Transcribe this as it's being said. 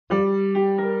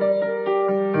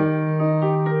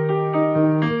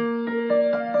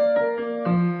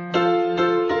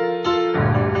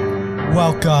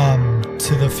Welcome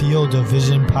to the Field of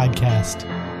Vision podcast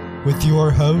with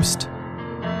your host,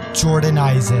 Jordan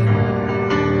Eisen.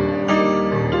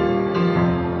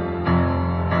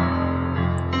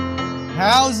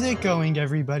 How's it going,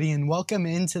 everybody? And welcome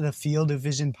into the Field of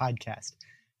Vision podcast.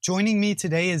 Joining me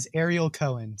today is Ariel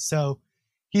Cohen. So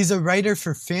he's a writer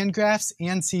for Fangraphs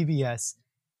and CBS,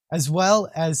 as well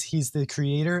as he's the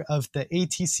creator of the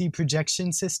ATC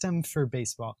projection system for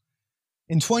baseball.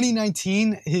 In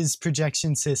 2019, his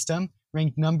projection system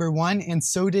ranked number 1, and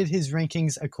so did his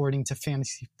rankings according to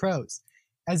Fantasy Pros.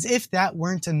 As if that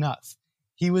weren't enough,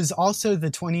 he was also the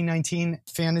 2019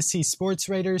 Fantasy Sports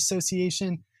Writers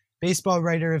Association Baseball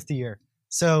Writer of the Year.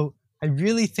 So I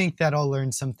really think that I'll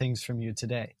learn some things from you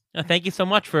today. Thank you so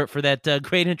much for that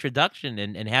great introduction,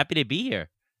 and happy to be here.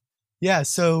 Yeah,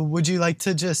 so would you like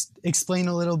to just explain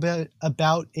a little bit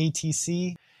about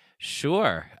ATC?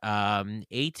 Sure.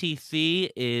 ATC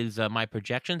is my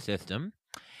projection system.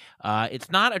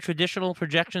 It's not a traditional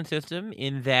projection system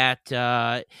in that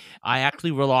I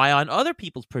actually rely on other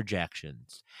people's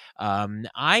projections.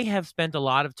 I have spent a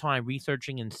lot of time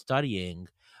researching and studying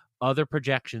other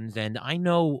projections, and I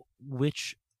know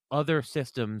which other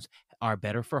systems are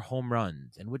better for home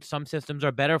runs, and which some systems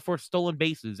are better for stolen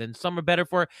bases, and some are better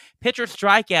for pitcher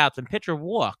strikeouts and pitcher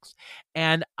walks.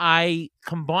 And I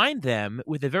combine them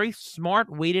with a very smart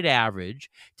weighted average,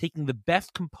 taking the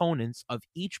best components of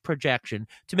each projection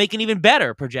to make an even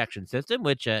better projection system,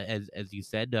 which, as you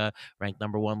said, ranked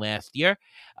number 1 last year.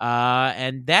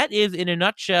 And that is, in a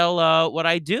nutshell, what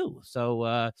I do.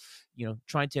 So,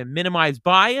 trying to minimize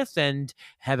bias and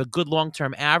have a good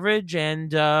long-term average,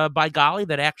 and by golly,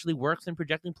 that actually works in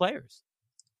projecting players.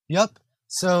 Yep.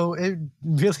 So it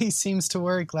really seems to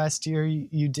work. Last year,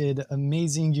 you did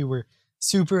amazing. You were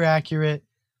super accurate.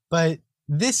 But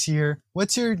this year,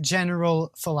 what's your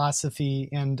general philosophy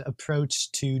and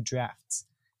approach to drafts?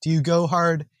 Do you go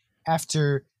hard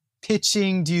after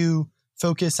pitching? Do you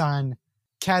focus on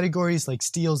categories like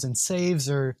steals and saves,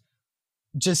 or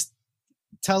just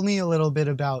tell me a little bit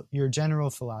about your general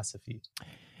philosophy?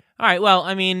 All right. Well,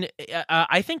 I mean,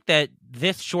 I think that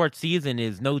this short season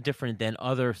is no different than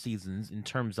other seasons in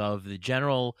terms of the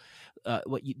general,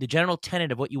 the general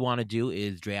tenet of what you want to do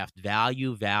is draft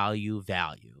value, value,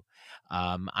 value.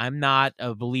 I'm not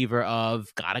a believer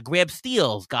of gotta grab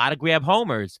steals, gotta grab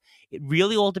homers. It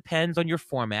really all depends on your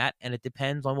format, and it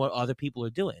depends on what other people are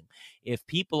doing. If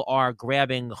people are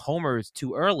grabbing homers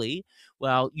too early,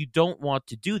 well, you don't want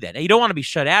to do that. Now, you don't want to be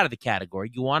shut out of the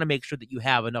category. You want to make sure that you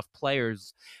have enough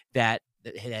players that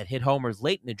hit homers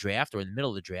late in the draft or in the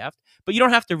middle of the draft, but you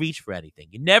don't have to reach for anything.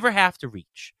 You never have to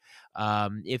reach.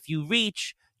 If you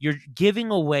reach, you're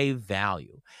giving away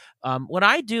value. What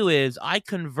I do is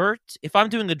if I'm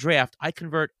doing a draft, I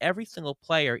convert every single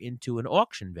player into an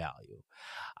auction value.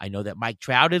 I know that Mike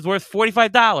Trout is worth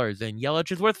 $45 and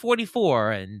Yelich is worth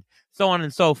 $44, and so on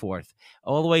and so forth,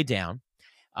 all the way down.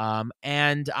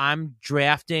 And I'm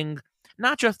drafting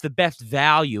not just the best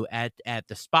value at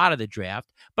the spot of the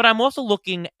draft, but I'm also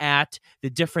looking at the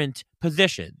different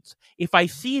positions. If I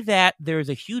see that there's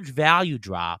a huge value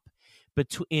drop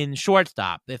in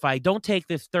shortstop, if I don't take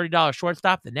this $30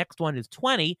 shortstop, the next one is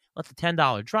 $20. That's a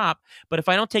 $10 drop. But if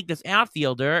I don't take this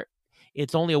outfielder,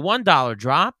 it's only a $1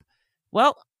 drop.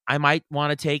 Well, I might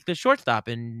want to take the shortstop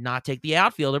and not take the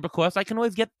outfielder, because I can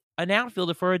always get an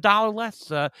outfielder for $1 less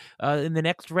in the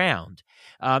next round.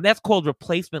 That's called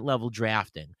replacement level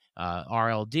drafting.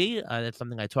 RLD. That's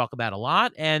something I talk about a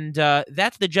lot, and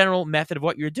that's the general method of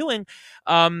what you're doing.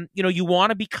 You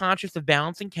want to be conscious of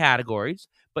balancing categories,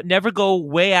 but never go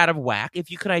way out of whack. If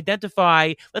you can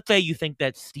identify, let's say you think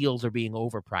that steals are being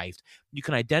overpriced, you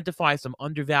can identify some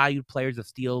undervalued players of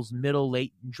steals middle,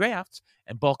 late in drafts,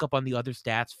 and bulk up on the other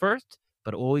stats first,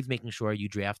 but always making sure you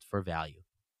draft for value.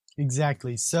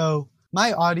 Exactly. So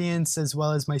my audience, as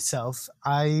well as myself,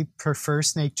 I prefer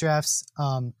snake drafts.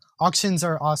 Auctions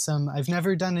are awesome. I've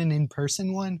never done an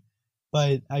in-person one,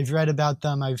 but I've read about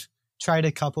them. I've tried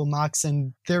a couple mocks,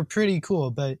 and they're pretty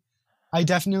cool, but I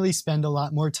definitely spend a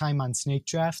lot more time on snake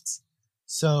drafts.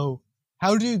 So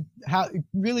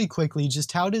really quickly,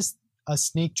 just how does a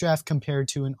snake draft compare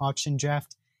to an auction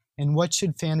draft, and what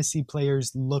should fantasy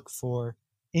players look for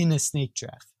in a snake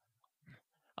draft?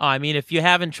 I mean, if you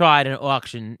haven't tried an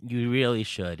auction, you really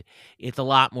should. It's a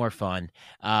lot more fun.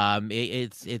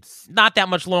 It's not that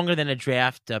much longer than a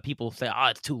draft. People say, "Oh,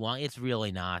 it's too long." It's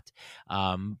really not.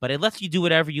 But it lets you do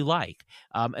whatever you like.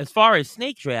 As far as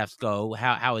snake drafts go,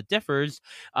 how it differs,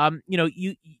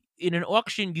 you in an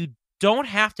auction, you don't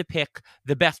have to pick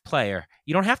the best player.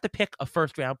 You don't have to pick a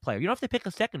first-round player. You don't have to pick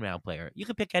a second-round player. You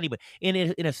can pick anybody.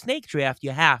 In a snake draft,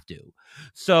 you have to.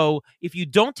 So if you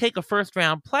don't take a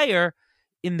first-round player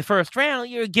in the first round,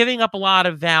 you're giving up a lot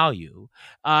of value.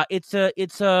 It's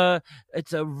a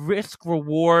risk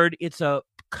reward. It's a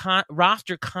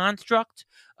roster construct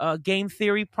game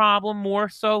theory problem more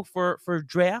so for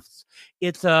drafts.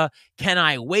 It's can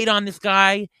I wait on this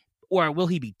guy or will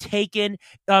he be taken?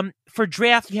 For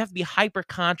drafts, you have to be hyper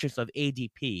conscious of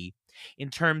ADP in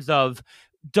terms of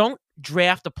don't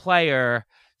draft a player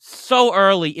so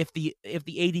early if the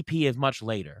ADP is much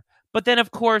later. But then,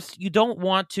 of course, you don't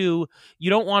want to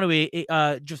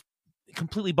just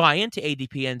completely buy into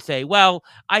ADP and say, well,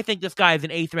 I think this guy is an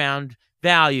 8th round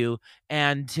value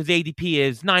and his ADP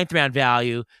is 9th round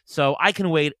value, so I can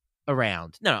wait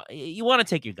around. No, you want to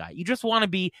take your guy. You just want to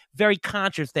be very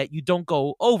conscious that you don't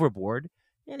go overboard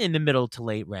in the middle to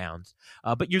late rounds.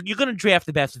 But you're going to draft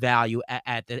the best value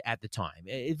at the time.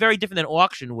 It's very different than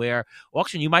auction, where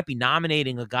auction you might be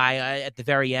nominating a guy at the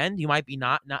very end. You might be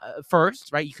not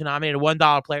first, right? You can nominate a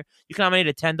 $1 player. You can nominate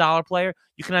a $10 player.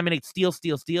 You can nominate steals,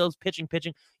 pitching.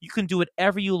 You can do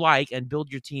whatever you like and build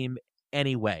your team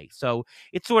anyway. So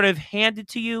it's sort of handed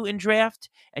to you in draft,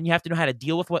 and you have to know how to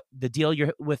deal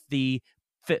with the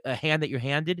hand that you're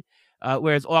handed.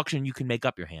 Whereas auction, you can make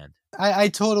up your hand. I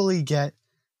totally get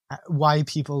why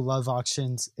people love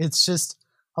auctions. It's just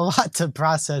a lot to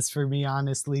process for me,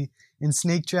 honestly. In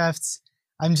snake drafts,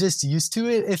 I'm just used to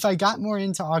it. If I got more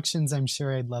into auctions, I'm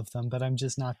sure I'd love them, but I'm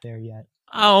just not there yet.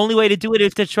 Only way to do it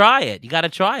is to try it. You got to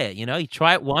try it. You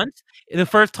try it once. The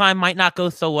first time might not go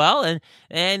so well, and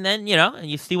then and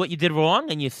you see what you did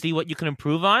wrong, and you see what you can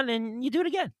improve on, and you do it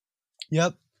again.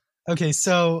 Yep. Okay,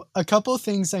 so a couple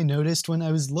things I noticed when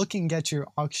I was looking at your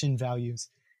auction values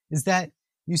is that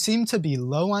you seem to be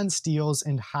low on steals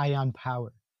and high on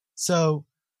power. So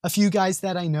a few guys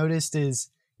that I noticed is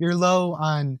you're low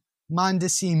on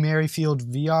Mondesi, Merrifield,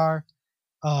 VR.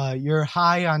 You're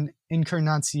high on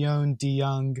Encarnacion,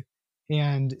 DeYoung,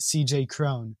 and CJ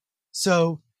Cron.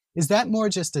 So is that more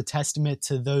just a testament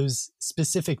to those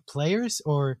specific players,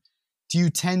 or do you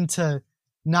tend to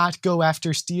not go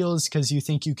after steals because you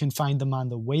think you can find them on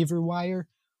the waiver wire?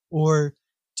 Or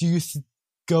do you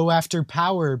go after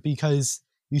power because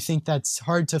you think that's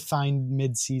hard to find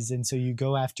mid-season, so you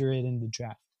go after it in the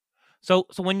draft? So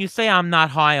when you say I'm not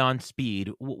high on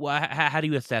speed, how do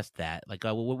you assess that? Like,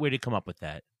 where did you come up with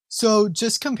that? So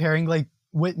just comparing like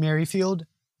Whit Merrifield,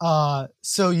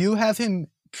 so you have him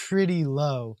pretty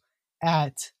low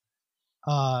at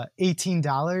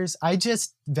 $18. I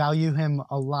just value him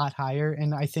a lot higher,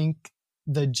 and I think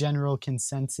the general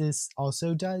consensus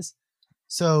also does.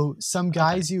 So some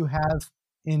guys you have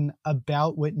in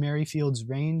about Whit Merrifield's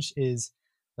range is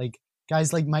like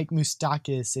guys like Mike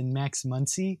Moustakas and Max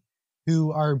Muncy,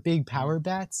 who are big power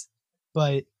bats,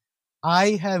 but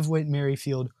I have Whit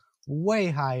Merrifield way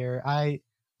higher. I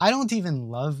don't even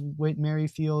love Whit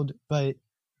Merrifield, but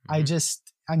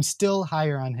I'm still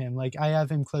higher on him. Like I have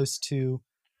him close to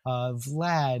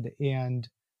Vlad and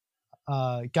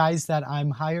guys that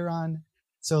I'm higher on.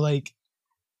 So like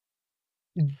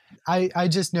I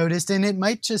just noticed, and it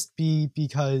might just be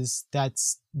because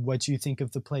that's what you think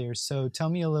of the players. So tell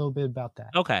me a little bit about that.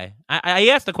 Okay, I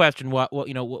asked the question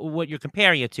what you're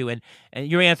comparing it to, and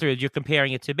your answer is you're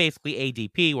comparing it to basically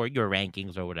ADP or your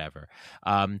rankings or whatever.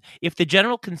 If the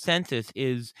general consensus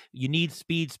is you need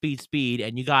speed,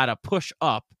 and you gotta push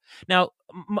up. Now,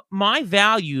 my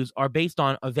values are based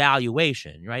on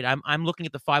evaluation, right? I'm looking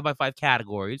at the 5x5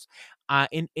 categories.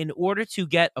 In order to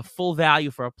get a full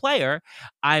value for a player,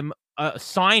 I'm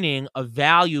assigning a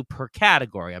value per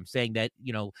category. I'm saying that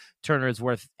Turner is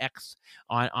worth X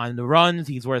on the runs,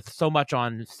 he's worth so much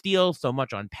on steals, so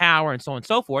much on power, and so on and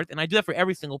so forth. And I do that for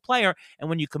every single player. And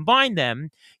when you combine them,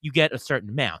 you get a certain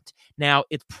amount. Now,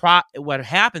 what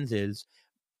happens is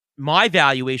my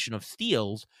valuation of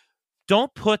steals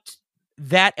don't put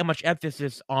that much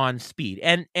emphasis on speed.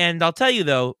 And I'll tell you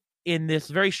though, in this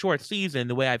very short season,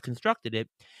 the way I've constructed it,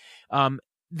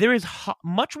 there is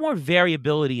much more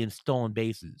variability in stolen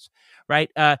bases, right?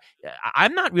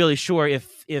 I'm not really sure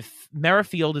if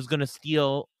Merrifield is going to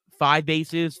steal 5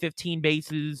 bases, 15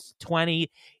 bases,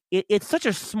 20. It's such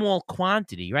a small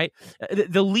quantity, right?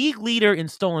 The league leader in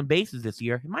stolen bases this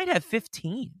year might have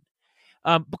 15.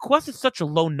 Because it's such a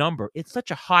low number, it's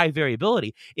such a high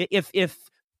variability. If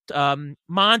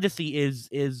Mondesi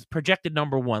is projected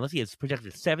number 1, let's see, it's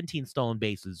projected 17 stolen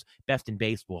bases, best in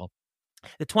baseball.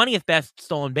 The 20th best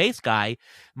stolen base guy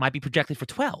might be projected for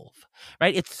 12,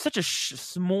 right? It's such a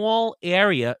small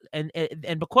area, and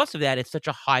because of that, it's such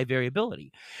a high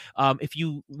variability. If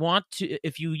you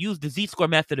use the Z-score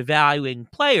method evaluating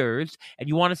players, and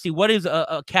you want to see what is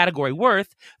a category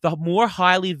worth, the more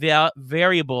highly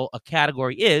variable a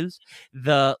category is,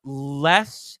 the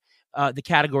less the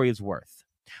category is worth.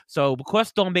 So because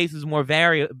stolen base is more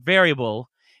variable,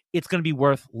 it's going to be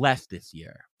worth less this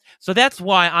year. So that's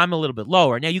why I'm a little bit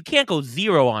lower. Now, you can't go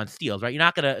 0 on steals, right? You're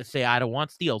not going to say, I don't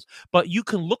want steals. But you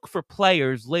can look for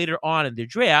players later on in the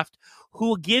draft who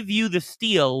will give you the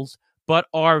steals but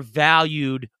are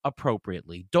valued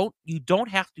appropriately. You don't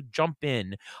have to jump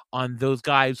in on those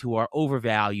guys who are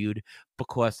overvalued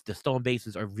because the stolen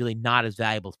bases are really not as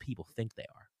valuable as people think they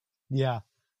are.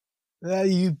 Yeah,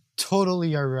 you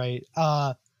totally are right.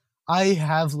 I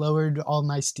have lowered all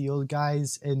my steal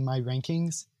guys in my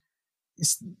rankings.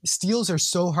 Steals are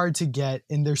so hard to get,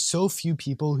 and there's so few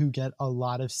people who get a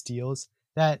lot of steals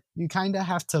that you kind of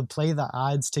have to play the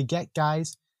odds to get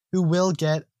guys who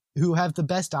have the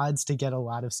best odds to get a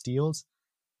lot of steals,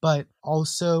 but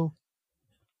also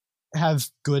have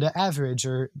good average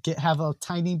or have a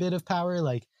tiny bit of power.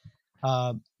 Like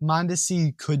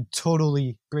Mondesi could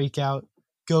totally break out,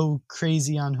 go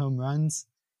crazy on home runs,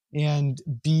 and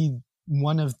be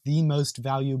one of the most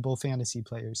valuable fantasy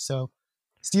players. So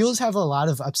steals have a lot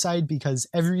of upside because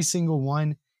every single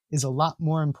one is a lot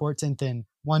more important than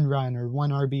one run or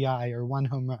one RBI or one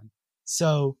home run.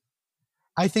 So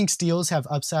I think steals have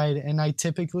upside, and I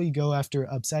typically go after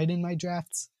upside in my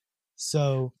drafts.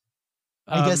 So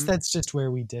I guess that's just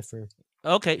where we differ.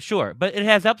 Okay, sure, but it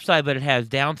has upside, but it has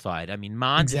downside. I mean,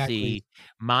 Exactly.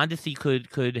 Mondesi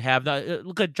could have the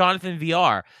look at Jonathan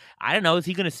VR. I don't know, is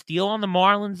he going to steal on the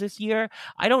Marlins this year?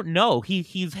 I don't know.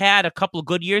 He's had a couple of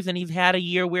good years, and he's had a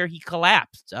year where he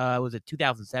collapsed. Was it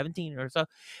 2017 or so?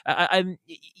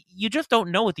 You just don't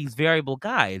know with these variable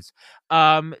guys.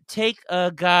 Take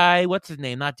a guy, what's his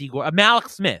name? Not Degor, Malik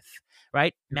Smith.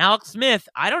 Right? Malik Smith,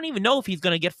 I don't even know if he's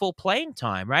going to get full playing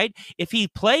time, right? If he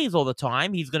plays all the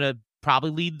time, he's going to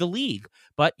probably lead the league,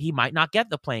 but he might not get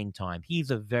the playing time.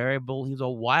 He's a variable, he's a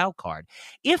wild card.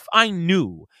 If I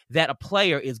knew that a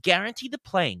player is guaranteed the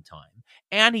playing time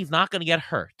and he's not going to get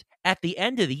hurt at the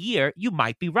end of the year, you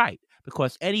might be right.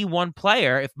 Because any one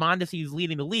player, if Mondesi is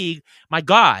leading the league, my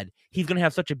God, he's going to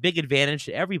have such a big advantage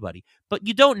to everybody. But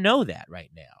you don't know that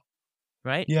right now,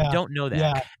 right? Yeah. You don't know that.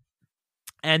 Yeah.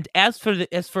 And as for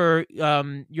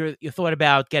your thought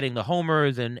about getting the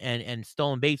homers and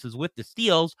stolen bases with the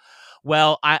steals,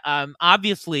 well, I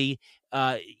obviously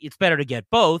it's better to get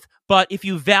both. But if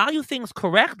you value things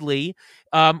correctly,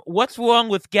 what's wrong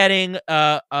with getting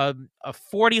a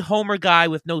 40 homer guy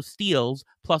with no steals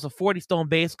plus a 40 stolen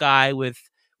base guy with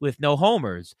no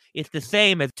homers? It's the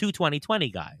same as two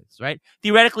 20-20 guys, right?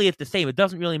 Theoretically, it's the same. It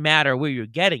doesn't really matter where you're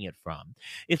getting it from.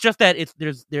 It's just that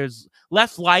there's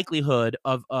less likelihood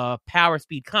of a power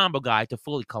speed combo guy to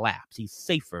fully collapse. He's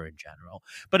safer in general.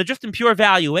 But just in pure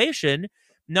valuation,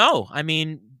 no. I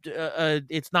mean,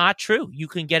 it's not true. You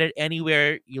can get it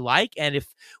anywhere you like. And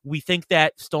if we think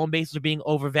that stolen bases are being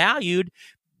overvalued,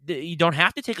 you don't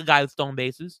have to take a guy with stolen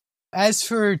bases. As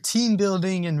for team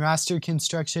building and roster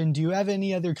construction, do you have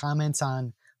any other comments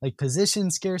on like position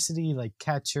scarcity, like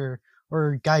catcher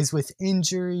or guys with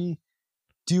injury?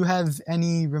 Do you have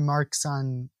any remarks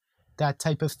on that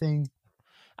type of thing?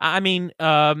 I mean,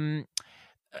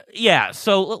 yeah.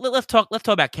 So let's talk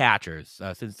about catchers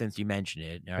since you mentioned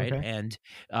it, all right? Okay. And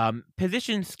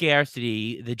position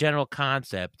scarcity, the general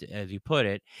concept, as you put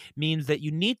it, means that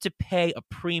you need to pay a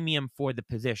premium for the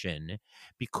position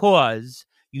because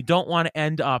you don't want to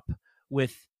end up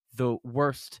with the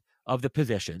worst of the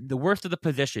position. The worst of the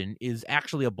position is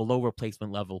actually a below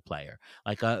replacement level player,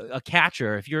 like a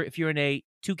catcher. If you're in a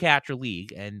 2-catcher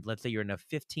league, and let's say you're in a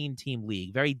 15-team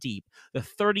league, very deep, the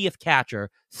 30th catcher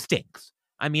stinks.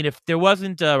 I mean, if there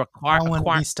wasn't a I don't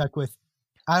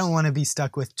want to be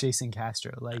stuck with Jason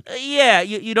Castro. Like, yeah,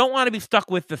 you don't want to be stuck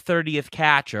with the 30th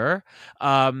catcher,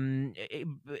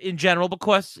 in general,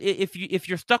 because if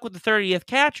you're stuck with the 30th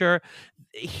catcher,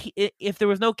 if there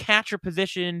was no catcher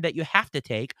position that you have to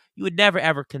take, you would never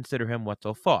ever consider him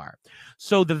whatsoever.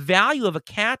 So the value of a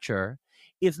catcher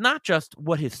is not just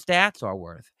what his stats are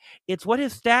worth; it's what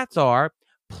his stats are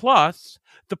plus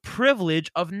the privilege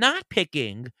of not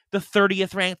picking the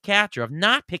 30th ranked catcher, of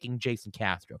not picking Jason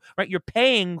Castro, right? If you're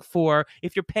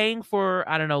paying for,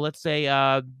 I don't know, let's say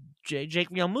Jake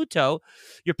Realmuto,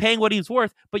 you're paying what he's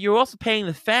worth, but you're also paying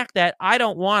the fact that I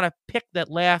don't want to pick that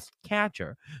last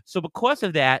catcher. So because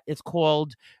of that, it's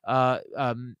called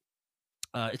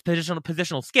it's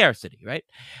positional scarcity, right?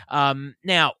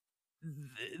 Now,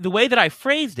 the way that I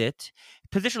phrased it,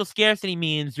 positional scarcity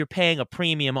means you're paying a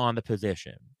premium on the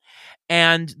position.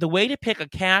 And the way to pick a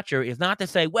catcher is not to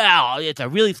say, well, it's a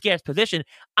really scarce position.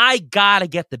 I got to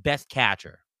get the best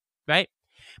catcher, right?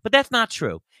 But that's not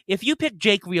true. If you pick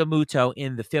Jake Realmuto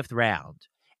in the 5th round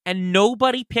and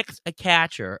nobody picks a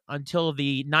catcher until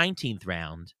the 19th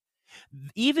round,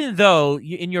 even though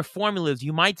in your formulas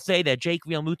you might say that Jake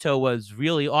Realmuto was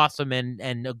really awesome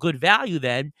and a good value,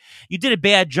 then you did a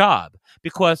bad job,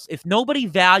 because if nobody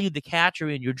valued the catcher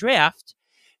in your draft,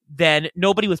 then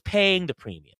nobody was paying the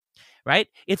premium. Right?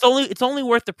 It's only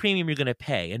worth the premium you're going to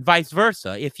pay, and vice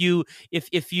versa. If you don't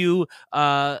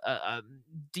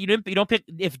pick,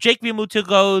 if Jake Realmuto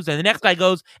goes and the next guy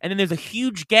goes, and then there's a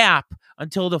huge gap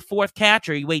until the 4th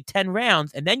catcher, you wait 10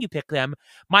 rounds and then you pick them.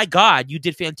 My God, you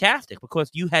did fantastic,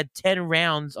 because you had 10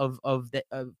 rounds of the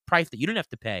price that you didn't have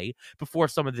to pay before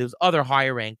some of those other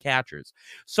higher ranked catchers.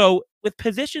 So with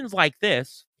positions like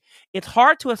this, it's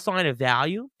hard to assign a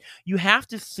value. You have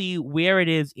to see where it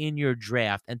is in your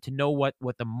draft and to know what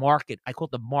the market, I call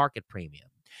it the market premium.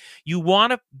 You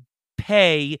want to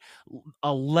pay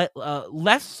a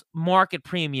less market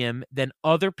premium than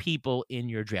other people in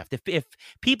your draft. If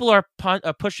people are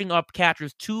pushing up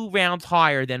catchers 2 rounds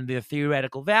higher than their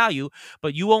theoretical value,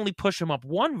 but you only push them up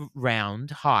 1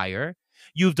 round higher,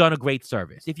 you've done a great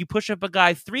service. If you push up a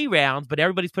guy 3 rounds, but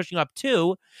everybody's pushing up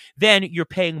 2, then you're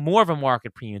paying more of a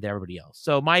market premium than everybody else.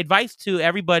 So my advice to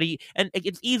everybody, and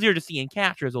it's easier to see in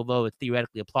catchers, although it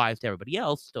theoretically applies to everybody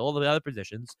else, to all the other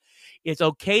positions, it's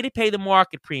okay to pay the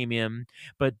market premium,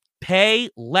 but pay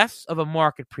less of a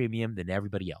market premium than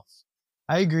everybody else.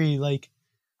 I agree. Like,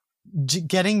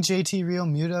 getting JT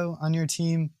Realmuto on your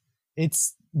team,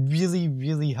 it's really,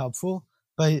 really helpful.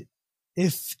 But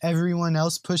if everyone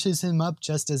else pushes him up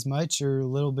just as much or a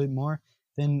little bit more,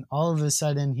 then all of a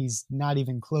sudden he's not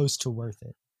even close to worth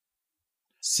it.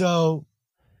 So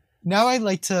now I'd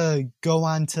like to go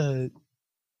on to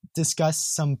discuss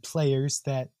some players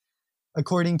that,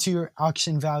 according to your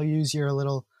auction values, you're a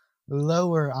little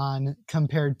lower on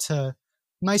compared to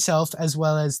myself, as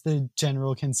well as the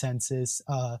general consensus.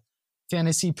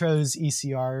 Fantasy Pros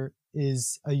ECR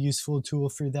is a useful tool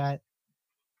for that.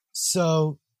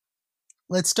 So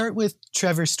let's start with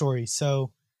Trevor Story.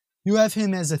 So you have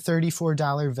him as a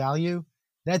 $34 value.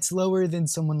 That's lower than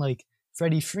someone like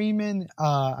Freddie Freeman.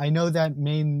 I know that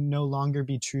may no longer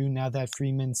be true now that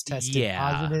Freeman's tested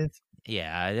positive.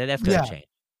 Yeah, that's going to change.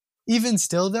 Even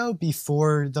still, though,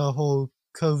 before the whole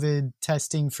COVID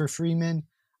testing for Freeman,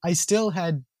 I still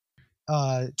had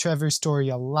Trevor Story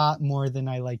a lot more than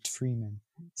I liked Freeman.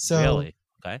 So, really?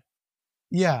 Okay.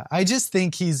 Yeah, I just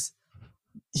think he's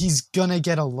gonna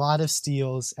get a lot of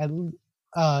steals, at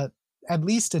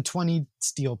least a 20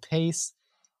 steal pace.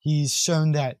 He's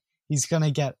shown that he's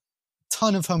gonna get a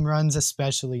ton of home runs,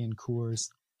 especially in Coors.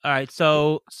 All right,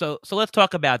 so let's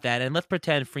talk about that, and let's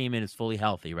pretend Freeman is fully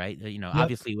healthy, right? Yep.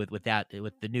 Obviously with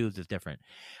the news is different.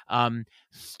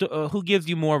 Who gives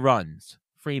you more runs?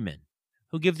 Freeman.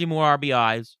 Who gives you more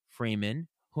RBIs? Freeman.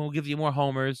 Who gives you more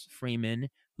homers? Freeman.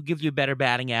 Who gives you a better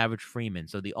batting average? Freeman.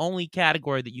 So the only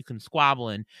category that you can squabble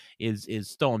in is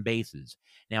stolen bases.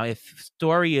 Now, if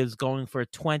Story is going for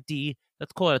 20,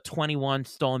 let's call it a 21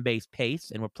 stolen base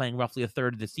pace, and we're playing roughly a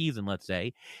third of the season, let's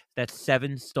say, that's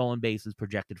 7 stolen bases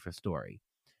projected for Story.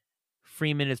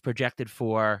 Freeman is projected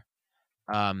for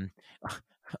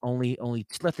only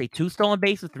let's say 2 stolen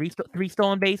bases, 3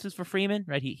 stolen bases for Freeman,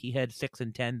 right? He had 6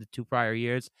 and 10 the 2 prior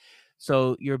years.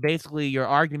 So your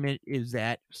argument is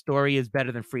that Story is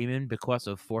better than Freeman because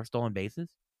of 4 stolen bases?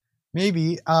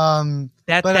 Maybe.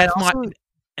 That's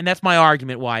my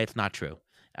argument why it's not true.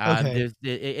 Okay.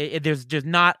 There's just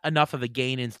not enough of a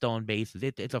gain in stolen bases.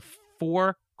 It's a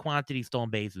 4 quantity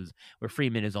stolen bases where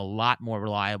Freeman is a lot more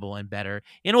reliable and better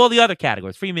in all the other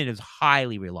categories. Freeman is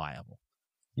highly reliable.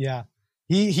 Yeah,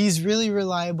 he's really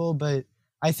reliable, but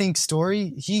I think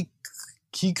Story, he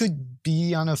could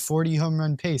be on a 40 home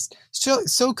run pace.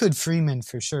 So could Freeman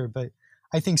for sure, but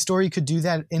I think Story could do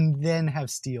that and then have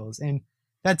steals, and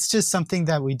that's just something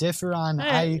that we differ on.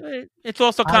 It's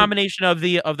also a combination of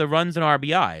the runs and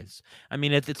RBIs. I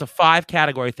mean, it's a 5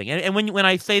 category thing. And when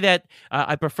I say that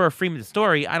I prefer Freeman to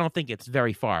Story, I don't think it's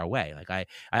very far away. Like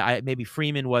I maybe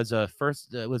Freeman was a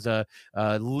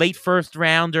late first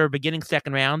rounder, beginning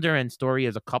second rounder, and Story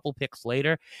is a couple picks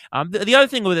later. The other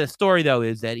thing with a Story though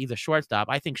is that he's a shortstop.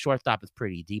 I think shortstop is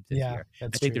pretty deep this year. I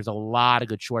think there's a lot of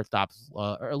good shortstops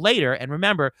later. And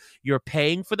remember, you're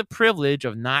paying for the privilege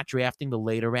of not drafting the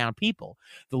later round people.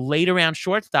 The later round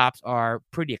shortstops are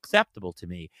pretty acceptable to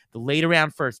me. The later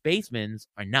round first basemen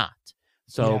are not.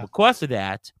 So because of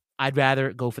that, I'd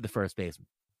rather go for the first baseman.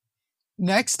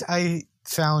 Next, I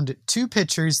found two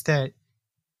pitchers that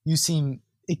you seem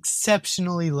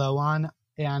exceptionally low on,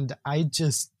 and I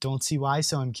just don't see why.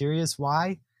 So I'm curious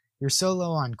why you're so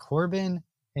low on Corbin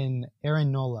and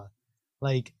Aaron Nola.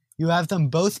 Like, you have them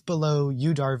both below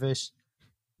Yu Darvish.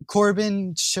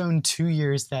 Corbin shown 2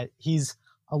 years that he's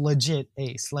a legit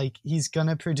ace. Like, he's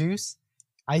gonna produce,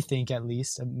 I think at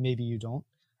least. Maybe you don't.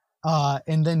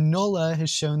 And then Nola has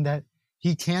shown that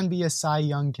he can be a Cy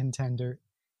Young contender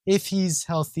if he's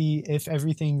healthy, if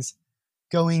everything's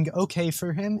going okay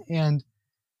for him. And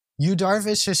Yu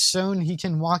Darvish has shown he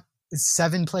can walk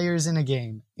 7 players in a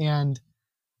game. And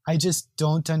I just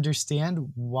don't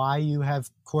understand why you have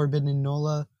Corbin and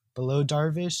Nola below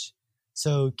Darvish.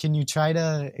 So can you try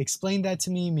to explain that to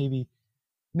me?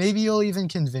 Maybe you'll even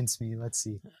convince me. Let's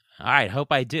see. All right,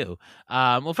 hope I do.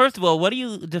 Well, first of all, what do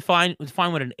you define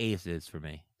what an ace is for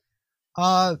me?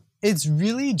 It's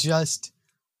really just,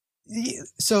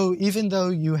 so even though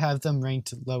you have them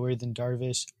ranked lower than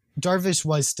Darvish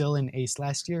was still an ace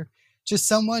last year. Just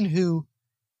someone who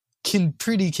can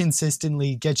pretty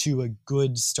consistently get you a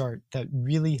good start that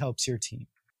really helps your team.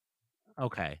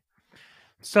 Okay.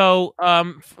 So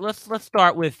let's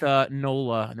start with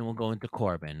Nola, and then we'll go into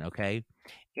Corbin. Okay,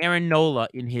 Aaron Nola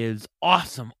in his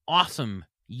awesome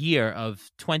year of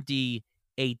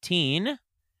 2018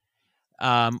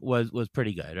 was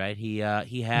pretty good, right? He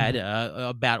had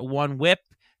about 1 WHIP,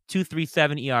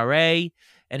 2.37 ERA,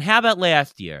 and how about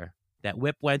last year? That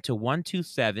WHIP went to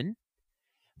 1.27,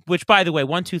 which, by the way,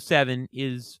 1.27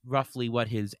 is roughly what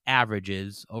his average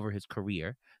is over his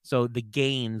career. So the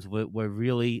gains were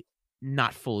really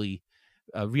not fully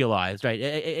realized, right?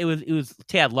 It was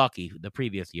tad lucky the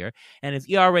previous year, and his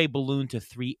ERA ballooned to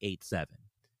 3.87.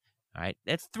 All right,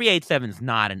 that's 3.87 is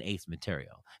not an ace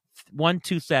material.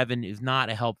 1.27 is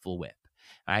not a helpful WHIP.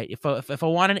 All right, if I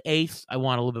want an ace, I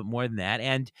want a little bit more than that.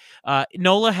 And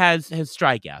Nola has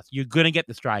strikeouts. You're gonna get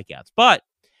the strikeouts, but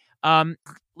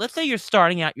let's say you're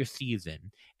starting out your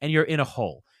season and you're in a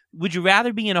hole. Would you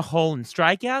rather be in a hole in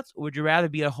strikeouts, or would you rather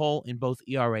be a hole in both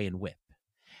ERA and WHIP?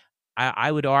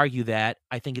 I would argue that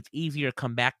I think it's easier to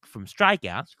come back from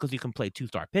strikeouts because you can play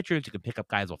 2-star pitchers, you can pick up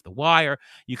guys off the wire,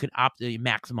 you can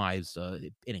maximize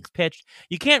innings pitched.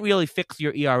 You can't really fix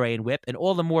your ERA and WHIP, and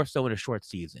all the more so in a short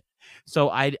season. So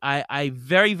I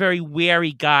very, very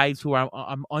wary guys who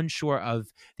I'm unsure of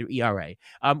their ERA.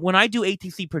 When I do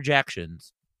ATC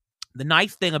projections, the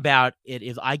nice thing about it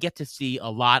is I get to see a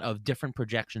lot of different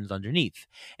projections underneath,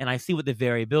 and I see what the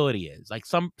variability is. Like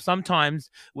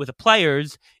sometimes with the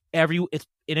players, it's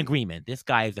in agreement. This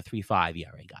guy is a 3.5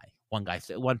 ERA guy.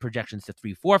 One projection says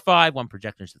 3.45, one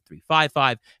projection says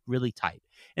 3.55, really tight.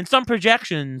 And some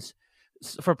projections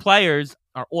for players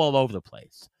are all over the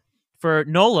place. For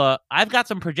Nola, I've got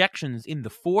some projections in the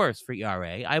 4s for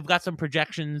ERA. I've got some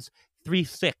projections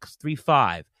 3.6,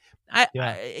 3.5.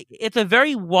 It's a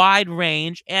very wide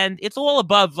range, and it's all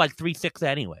above like 3.6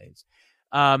 anyways.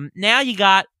 Now you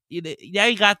got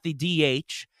the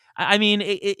DH. I mean,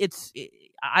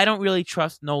 I don't really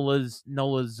trust Nola's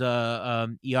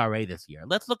ERA this year.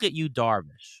 Let's look at Yu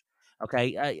Darvish.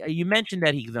 Okay, you mentioned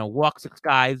that he's going to walk 6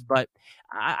 guys, but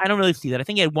I don't really see that. I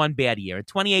think he had 1 bad year. In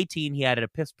 2018, he had a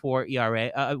piss poor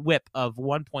ERA, WHIP of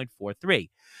 1.43,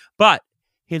 but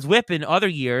his WHIP in other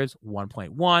years,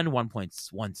 1.1,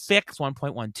 1.16,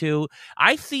 1.12.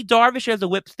 I see Darvish as a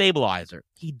WHIP stabilizer.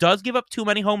 He does give up too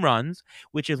many home runs,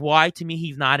 which is why, to me,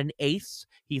 he's not an ace.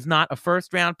 He's not a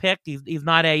first-round pick. He's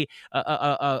not a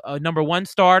number 1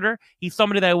 starter. He's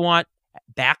somebody that I want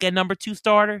back at number 2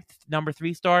 starter, number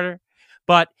 3 starter.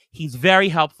 But he's very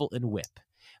helpful in WHIP.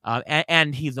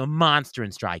 And he's a monster in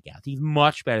strikeouts. He's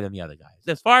much better than the other guys.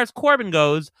 As far as Corbin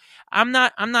goes, I'm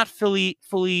not fully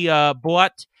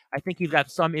bought. I think he's got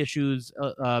some issues,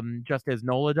 just as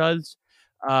Nola does.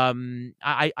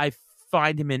 I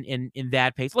find him in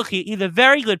that pace. Look, he's a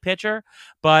very good pitcher,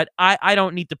 but I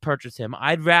don't need to purchase him.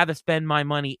 I'd rather spend my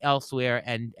money elsewhere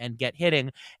and get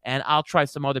hitting, and I'll try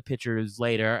some other pitchers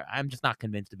later. I'm just not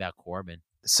convinced about Corbin.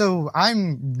 So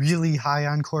I'm really high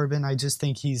on Corbin. I just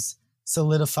think he's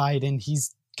solidified and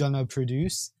he's gonna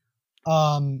produce.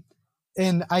 And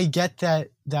I get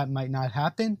that might not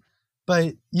happen,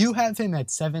 but you have him at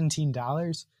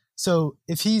 $17. So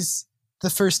if he's the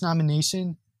first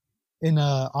nomination in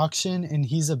an auction and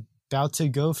he's about to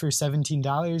go for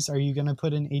 $17, are you gonna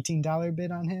put an $18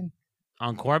 bid on him?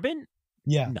 On Corbin?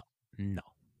 Yeah. No.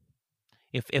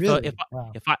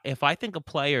 If I think a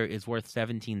player is worth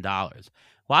 $17,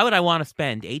 why would I want to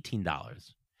spend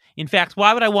 $18? In fact,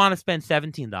 why would I want to spend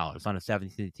 $17 on a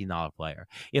 $17 player?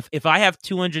 If I have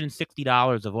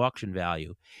 $260 of auction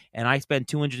value and I spend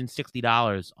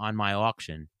 $260 on my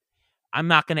auction, I'm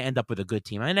not going to end up with a good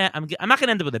team. I'm not going to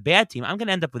end up with a bad team. I'm going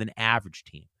to end up with an average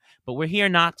team. But we're here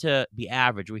not to be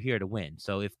average. We're here to win.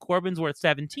 So if Corbin's worth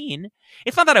 17,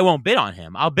 it's not that I won't bid on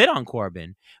him. I'll bid on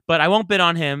Corbin, but I won't bid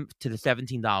on him to the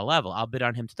 $17 level. I'll bid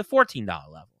on him to the $14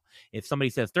 level. If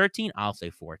somebody says 13, I'll say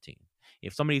 14.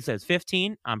 If somebody says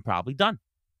 15, I'm probably done.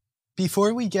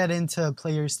 Before we get into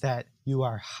players that you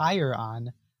are higher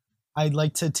on, I'd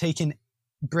like to take a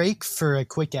break for a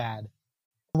quick ad.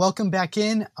 Welcome back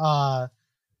in.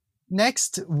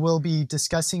 Next, we'll be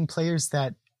discussing players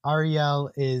that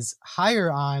Ariel is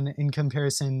higher on in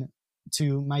comparison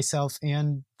to myself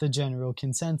and the general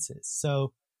consensus.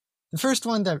 So the first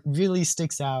one that really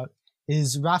sticks out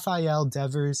is Rafael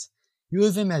Devers. You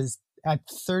have him at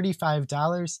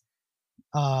 $35.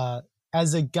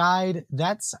 As a guide,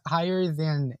 that's higher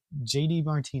than JD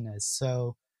Martinez.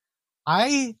 So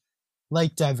I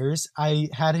like Devers. I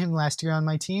had him last year on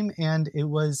my team, and it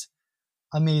was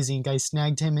amazing. I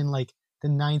snagged him in like the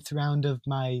 9th round of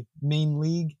my main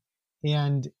league,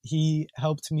 and he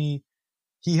helped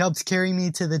carry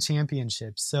me to the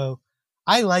championship. So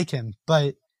I like him,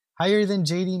 but higher than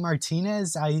JD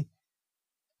Martinez, I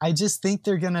just think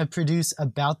they're going to produce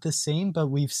about the same, but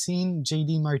we've seen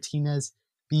JD Martinez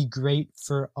be great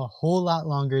for a whole lot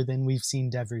longer than we've seen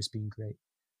Devers being great.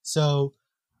 So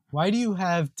why do you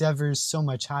have Devers so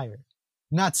much higher?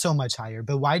 Not so much higher,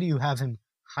 but why do you have him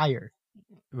higher?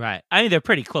 Right. I mean, they're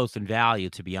pretty close in value,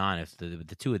 to be honest,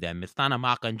 the two of them. It's not a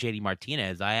mock on JD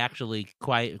Martinez. I actually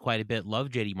quite a bit love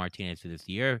JD Martinez for this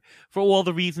year for all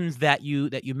the reasons that you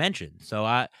mentioned. So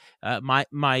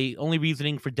my only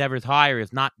reasoning for Devers higher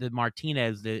is not that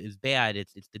Martinez is bad.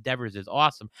 It's the Devers is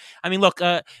awesome. I mean, look,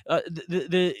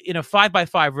 the in a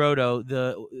 5x5 roto,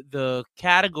 the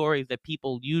categories that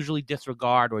people usually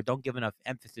disregard or don't give enough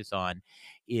emphasis on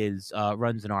is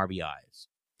runs and RBIs.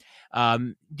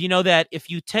 Do you know that if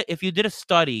you did a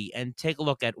study and take a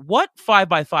look at what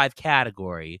 5x5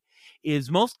 category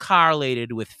is most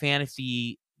correlated with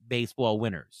fantasy baseball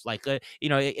winners, like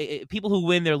people who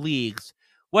win their leagues,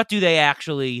 what do they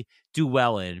actually do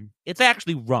well in? It's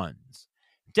actually runs.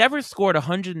 Devers scored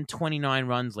 129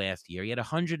 runs last year. He had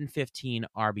 115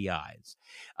 RBIs.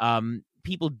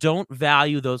 People don't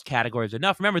value those categories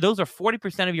enough. Remember, those are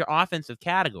 40% of your offensive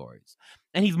categories,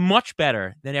 and he's much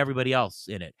better than everybody else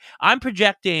in it. I'm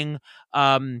projecting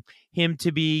him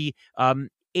to be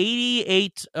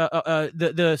 88.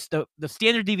 The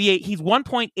standard deviation. He's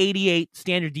 1.88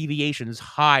 standard deviations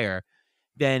higher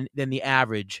than the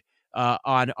average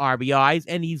on RBIs,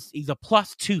 and he's a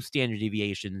 +2 standard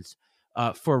deviations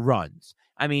for runs.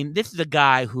 I mean, this is a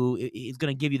guy who is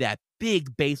going to give you that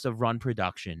big base of run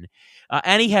production.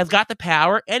 And he has got the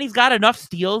power, and he's got enough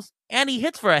steals, and he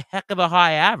hits for a heck of a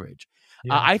high average.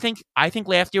 Yeah. I think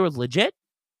last year was legit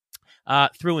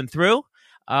through and through.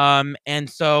 And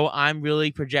so I'm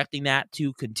really projecting that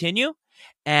to continue.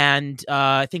 And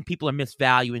I think people are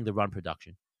misvaluing the run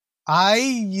production. I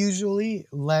usually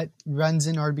let runs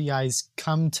and RBIs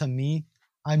come to me.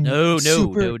 No.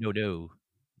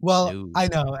 Well, no. I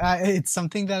know it's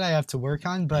something that I have to work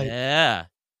on, but yeah.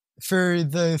 For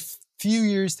the few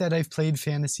years that I've played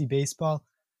fantasy baseball,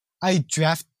 I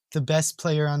draft the best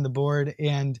player on the board,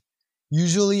 and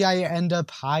usually I end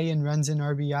up high in runs and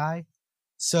RBI.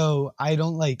 So I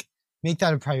don't make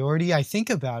that a priority. I think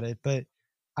about it, but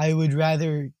I would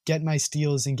rather get my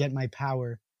steals and get my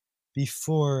power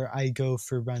before I go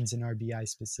for runs and RBI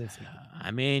specifically.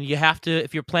 I mean, you have to,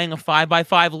 if you're playing a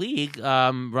 5x5 league,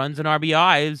 runs and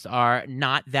RBIs are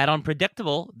not that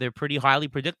unpredictable. They're pretty highly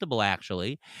predictable,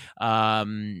 actually.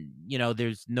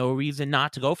 There's no reason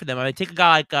not to go for them. I mean, take a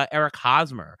guy like Eric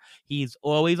Hosmer. He's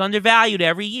always undervalued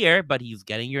every year, but he's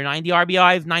getting your 90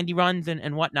 RBIs, 90 runs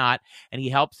and whatnot, and he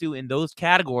helps you in those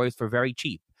categories for very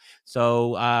cheap.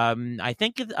 So I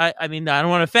think I don't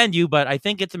want to offend you, but I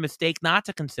think it's a mistake not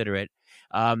to consider it.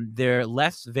 They're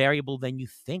less variable than you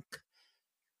think.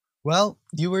 Well,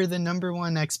 you were the number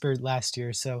one expert last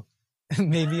year, so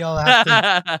maybe I'll have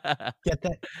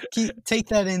to take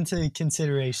that into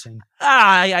consideration.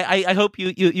 I hope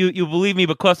you believe me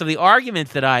because of the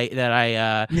arguments that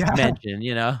I mentioned.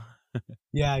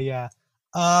 Yeah.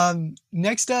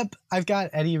 Next up, I've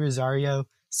got Eddie Rosario.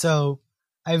 So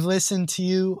I've listened to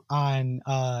you on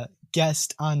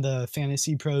guest on the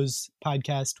Fantasy Pros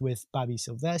podcast with Bobby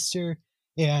Sylvester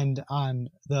and on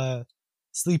the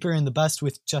Sleeper and the Bust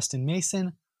with Justin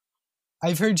Mason.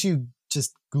 I've heard you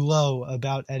just glow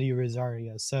about Eddie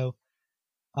Rosario. So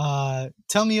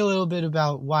tell me a little bit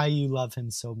about why you love him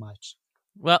so much.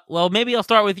 Well, maybe I'll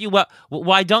start with you.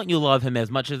 Why don't you love him as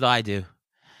much as I do?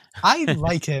 I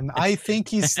like him. I think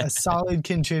he's a solid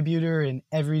contributor in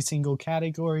every single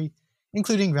category.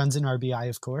 including runs and RBI,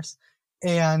 of course.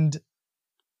 And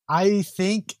I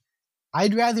think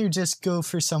I'd rather just go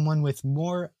for someone with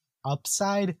more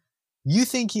upside.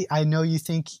 I know you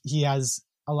think he has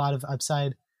a lot of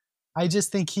upside. I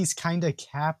just think he's kind of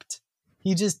capped.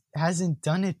 He just hasn't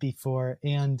done it before.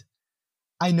 And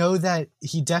I know that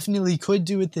he definitely could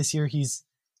do it this year. He's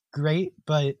great,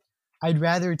 but I'd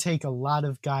rather take a lot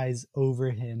of guys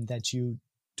over him that you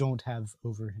don't have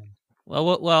over him.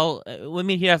 I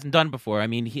mean, he hasn't done before. I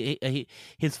mean,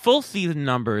 his full season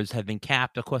numbers have been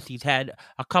capped. Of course, he's had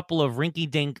a couple of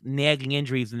rinky-dink nagging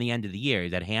injuries in the end of the year.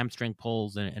 He's had hamstring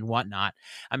pulls and whatnot.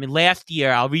 I mean, last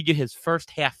year, I'll read you his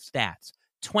first half stats.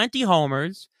 20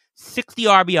 homers, 60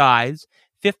 RBIs,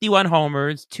 51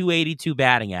 homers, 282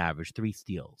 batting average, 3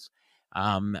 steals.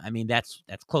 I mean, that's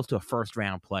close to a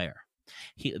first-round player.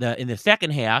 In the second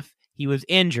half, he was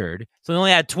injured, so he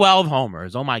only had 12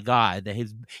 homers. Oh my God,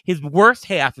 his worst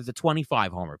half is a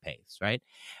 25 homer pace, right?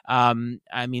 I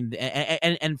mean,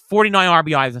 and 49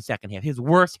 RBIs in the second half. His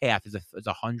worst half is a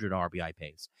 100 RBI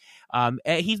pace.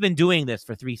 He's been doing this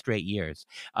for 3 straight years.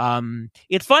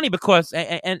 It's funny because,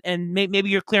 and maybe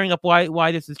you're clearing up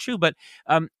why this is true, but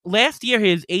last year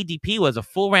his ADP was a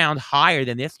full round higher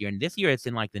than this year, and this year it's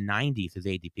in like the 90s. His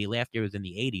ADP last year was in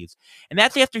the 80s, and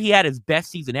that's after he had his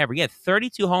best season ever. He had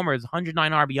 32 homers,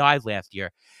 109 RBIs last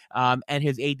year, and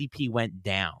his ADP went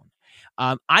down.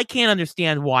 I can't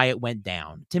understand why it went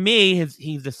down. To me,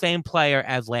 he's the same player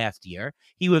as last year.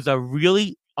 He was a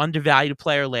really undervalued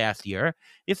player last year.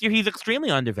 This year, he's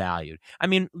extremely undervalued. I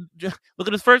mean, look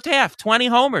at his first half, 20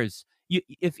 homers.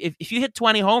 If you hit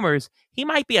 20 homers, he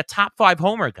might be a top 5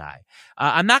 homer guy.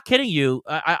 I'm not kidding you.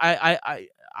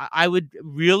 I would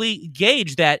really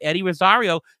gauge that Eddie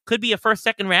Rosario could be a first,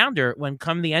 second rounder when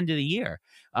come the end of the year.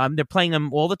 They're playing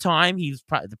him all the time. He's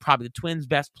probably the Twins'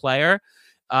 best player.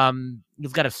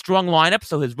 He's got a strong lineup,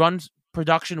 so his runs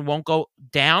production won't go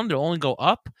down. They'll only go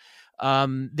up.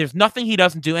 There's nothing he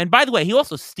doesn't do. And by the way, he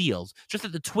also steals, just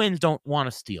that the Twins don't want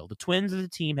to steal. The Twins as a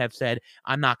team have said,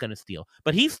 I'm not going to steal.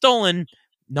 But he's stolen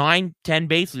 9-10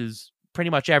 bases pretty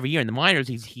much every year. In the minors,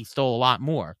 he stole a lot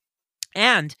more.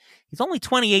 And he's only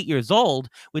 28 years old,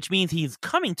 which means he's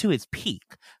coming to his peak.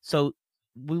 So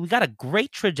we got a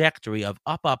great trajectory of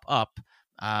up, up, up.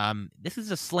 This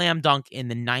is a slam dunk in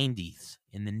the 90s.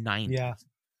 Yeah.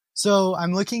 So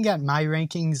I'm looking at my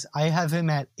rankings. I have him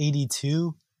at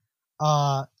 82.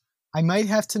 I might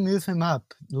have to move him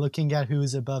up, looking at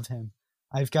who's above him.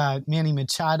 I've got Manny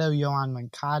Machado, Yoan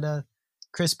Moncada,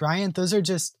 Chris Bryant. Those are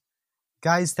just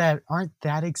guys that aren't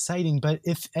that exciting. But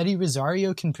if Eddie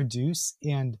Rosario can produce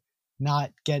and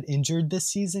not get injured this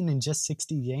season in just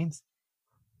 60 games,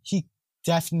 he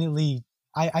definitely,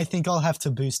 I think I'll have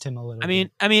to boost him a little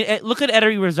bit. I mean, look at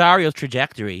Eddie Rosario's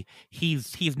trajectory.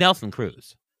 He's Nelson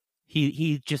Cruz.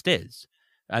 He just is.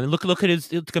 I mean, look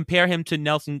at compare him to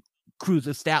Nelson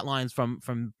Cruz's stat lines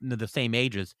from the same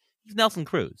ages. He's Nelson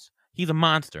Cruz. He's a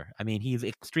monster. I mean, he's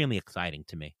extremely exciting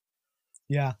to me.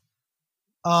 Yeah.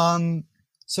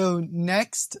 So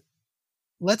next,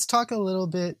 let's talk a little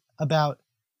bit about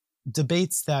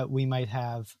debates that we might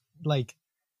have, like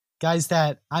guys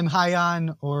that I'm high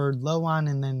on or low on,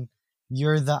 and then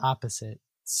you're the opposite.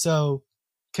 So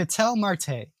Ketel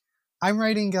Marte, I'm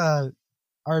writing a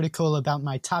article about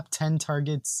my top 10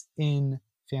 targets in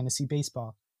fantasy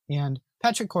baseball, and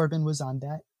Patrick Corbin was on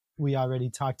that. We already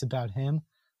talked about him,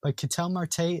 but Ketel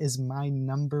Marte is my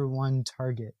number 1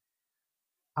 target.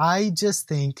 I just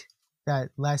think that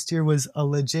last year was a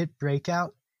legit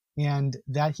breakout and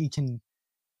that he can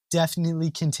definitely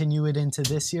continue it into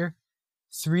this year.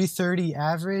 330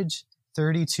 average,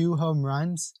 32 home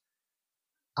runs.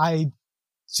 I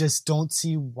just don't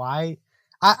see why.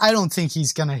 I don't think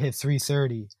he's going to hit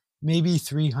 330, maybe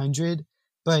 300,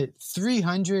 but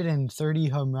 330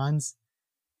 home runs,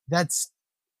 that's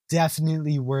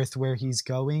definitely worth where he's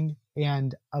going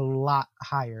and a lot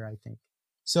higher, I think.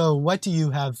 So what do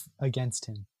you have against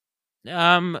him?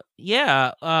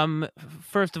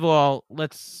 First of all,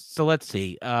 let's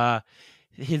see.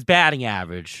 His batting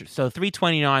average. So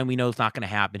 329 we know is not going to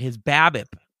happen. His BABIP,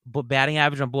 batting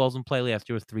average on balls in play last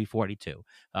year, was 342.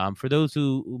 For those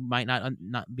who might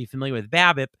not be familiar with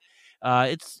BABIP,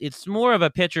 it's more of a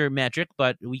pitcher metric,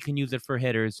 but we can use it for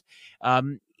hitters.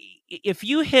 If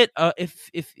you hit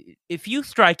if you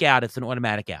strike out, it's an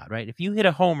automatic out, right? If you hit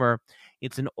a homer,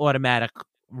 it's an automatic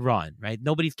run, right?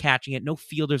 Nobody's catching it. No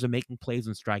fielders are making plays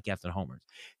and strikeouts and homers.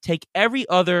 Take every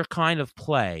other kind of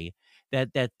play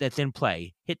that's in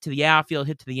play. Hit to the outfield,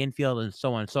 hit to the infield, and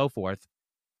so on and so forth.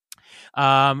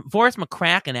 Forrest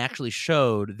McCracken actually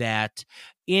showed that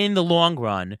in the long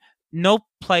run, no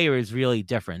player is really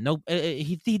different. No,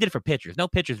 he did it for pitchers. No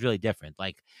pitcher is really different.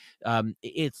 Like,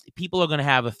 it's people are going to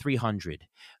have a 300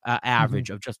 Mhm. average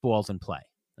of just balls in play.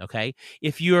 Okay,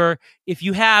 if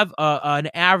you have an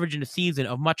average in a season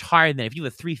of much higher than if you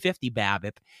have a 350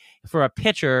 BABIP for a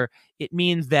pitcher, it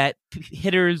means that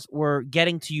hitters were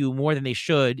getting to you more than they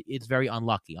should. It's very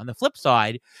unlucky. On the flip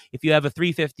side, if you have a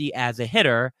 350 as a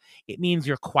hitter, it means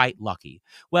you're quite lucky.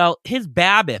 Well, his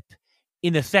BABIP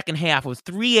in the second half was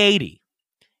 380.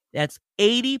 That's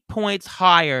 80 points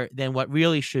higher than what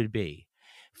really should be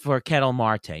for Ketel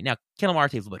Marte. Now, Ketel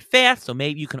Marte is a little bit fast, so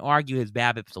maybe you can argue his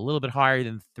BABIP's a little bit higher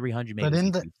than 300, But maybe in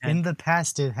like the 310. in the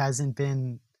past, it hasn't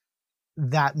been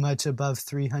that much above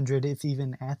 300, if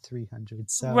even at 300.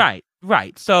 So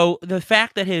Right. So the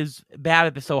fact that his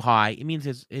BABIP is so high, it means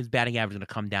his batting average is going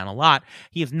to come down a lot.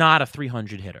 He is not a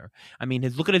 300 hitter. I mean,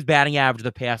 look at his batting average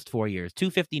the past 4 years: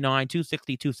 259,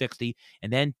 260, 260,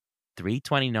 and then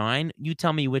 329. You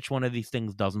tell me which one of these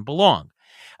things doesn't belong.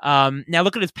 Now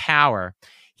look at his power.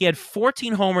 He had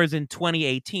 14 homers in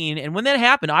 2018, and when that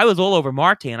happened, I was all over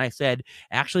Marte, and I said,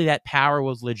 actually, that power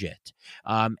was legit,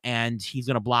 and he's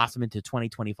going to blossom into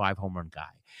 2025 home run guy.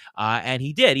 And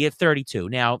he did. He had 32.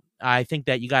 Now, I think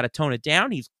that you got to tone it down.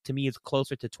 To me, he's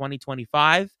closer to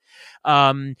 2025.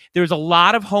 There's a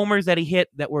lot of homers that he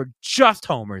hit that were just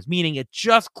homers, meaning it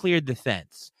just cleared the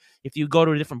fence. If you go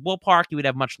to a different ballpark, you would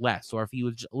have much less. Or if he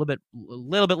was a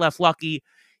little bit less lucky,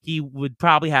 he would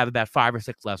probably have about 5 or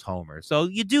 6 less homers. So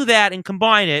you do that and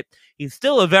combine it. He's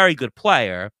still a very good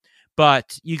player,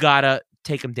 but you got to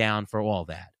take him down for all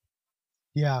that.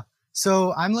 yeah.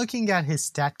 So I'm looking at his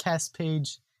StatCast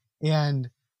page, and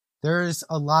there's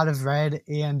a lot of red,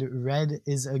 and red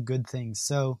is a good thing.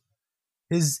 So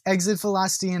his exit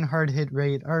velocity and hard hit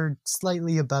rate are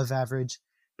slightly above average,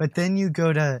 but then you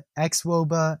go to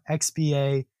xWOBA,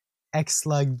 xBA,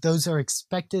 xSlug. Those are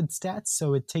expected stats,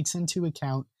 so it takes into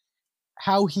account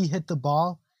how he hit the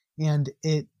ball, and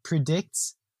it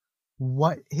predicts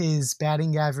what his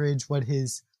batting average, what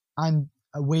his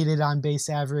weighted on base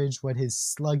average, what his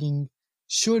slugging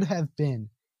should have been,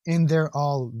 and they're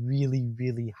all really,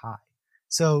 really high.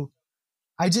 So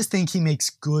I just think he makes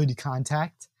good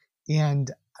contact, and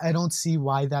I don't see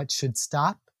why that should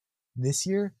stop this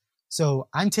year. So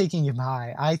I'm taking him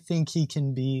high. I think he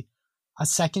can be a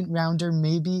second rounder,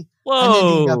 maybe. I'm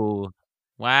ending up, Whoa.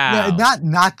 yeah, Wow.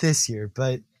 not this year,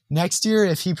 but next year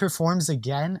if he performs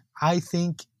again, I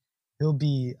think he'll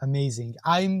be amazing.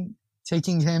 I'm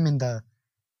taking him in the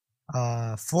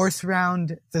fourth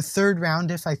round, the third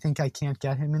round if I think I can't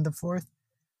get him in the fourth.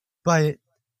 But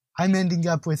I'm ending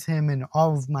up with him in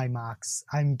all of my mocks.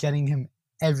 I'm getting him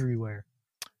everywhere.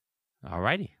 All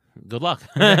righty. Good luck.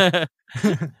 Okay.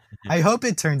 I hope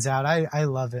it turns out. I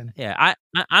love him. Yeah,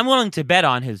 I'm willing to bet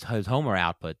on his homer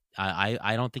output.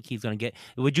 I don't think he's going to get.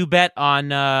 Would you bet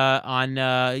on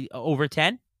over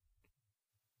 10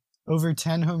 Over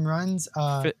 10 home runs?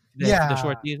 for the Yeah,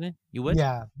 short season? You would?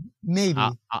 yeah, maybe.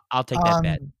 I'll take that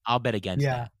bet. I'll bet against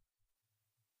Yeah. that.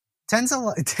 10's a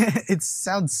lot. It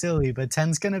sounds silly, but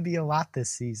 10's going to be a lot this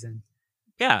season.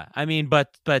 Yeah, I mean,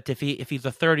 but if he's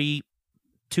a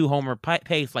 32 homer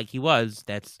pace like he was,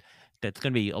 that's going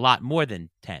to be a lot more than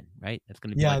 10, right? That's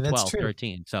going to be Yeah, like that's 12, true.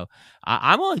 13. So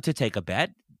I'm willing to take a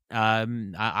bet.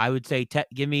 I would say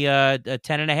give me a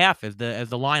 10.5 as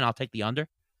the line. I'll take the under.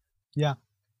 Yeah.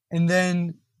 And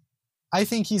then I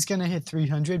think he's going to hit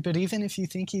 300, but even if you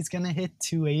think he's going to hit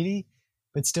 280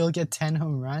 but still get 10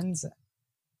 home runs,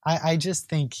 I just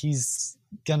think he's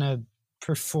going to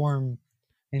perform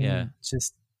and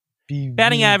just be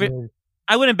batting really average. good.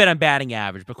 I wouldn't bet on batting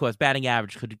average because batting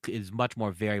average is much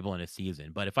more variable in a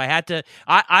season. But if I had to,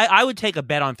 I would take a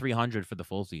bet on 300 for the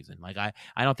full season. Like I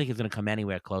don't think it's going to come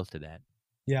anywhere close to that.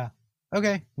 Yeah.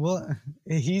 Okay. Well,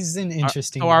 he's an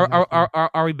interesting.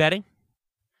 Are we betting?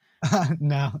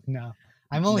 No.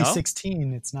 I'm only No?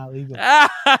 16. It's not legal.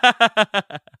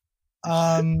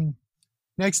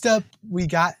 Next up, we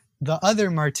got the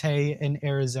other Marte in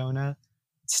Arizona,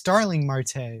 Starling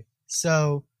Marte.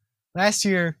 So last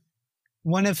year,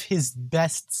 one of his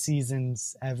best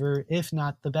seasons ever, if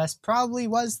not the best, probably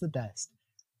was the best.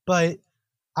 But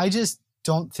I just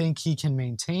don't think he can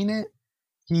maintain it.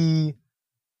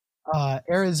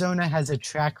 Arizona has a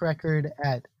track record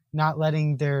at not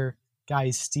letting their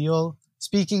guys steal.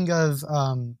 Speaking of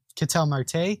Ketel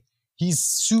Marte, he's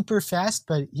super fast,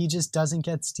 but he just doesn't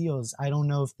get steals. I don't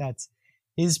know if that's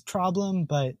his problem,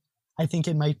 but I think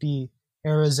it might be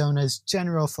Arizona's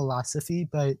general philosophy.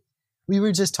 But we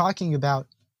were just talking about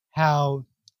how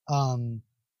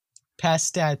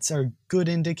past stats are good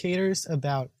indicators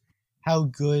about how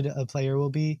good a player will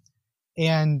be.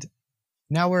 And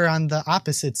now we're on the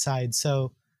opposite side.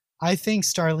 So I think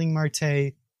Starling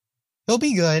Marte, he'll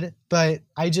be good, but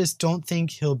I just don't think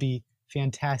he'll be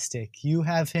fantastic. You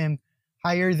have him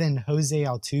higher than Jose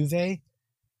Altuve.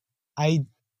 I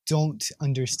don't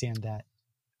understand that.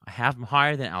 I have him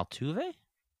higher than Altuve?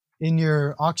 In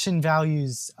your auction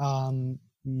values,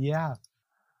 yeah.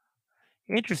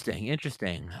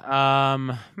 Interesting.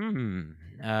 I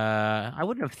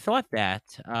wouldn't have thought that.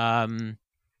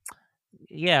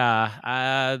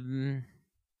 Yeah.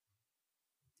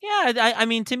 Yeah, I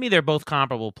mean, to me, they're both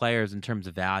comparable players in terms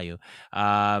of value.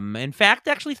 In fact,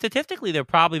 actually, statistically, they're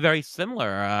probably very similar.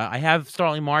 I have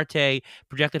Starling Marte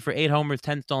projected for 8 homers,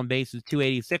 10 stolen bases,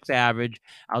 286 average.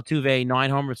 Altuve, 9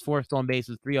 homers, 4 stolen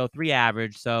bases, 303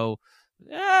 average. So,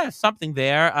 something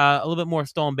there. A little bit more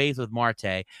stolen base with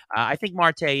Marte. I think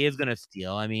Marte is going to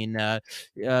steal. I mean,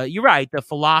 you're right. The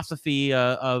philosophy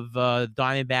of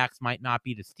Diamondbacks might not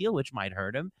be to steal, which might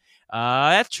hurt him.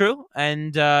 That's true,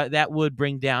 and that would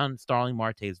bring down Starling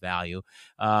Marte's value.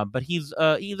 But he's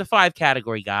a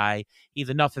 5-category guy. He's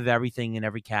enough of everything in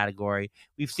every category.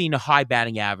 We've seen a high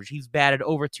batting average. He's batted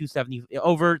over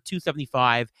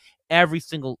 275 every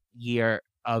single year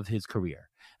of his career,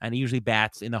 and he usually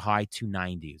bats in the high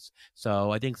 290s.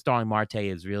 So I think Starling Marte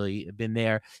has really been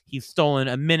there. He's stolen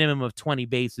a minimum of 20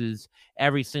 bases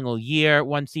every single year.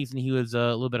 One season he was a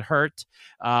little bit hurt,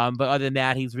 but other than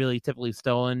that, he's really typically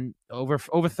stolen over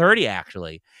 30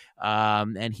 actually,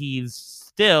 and he's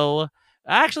still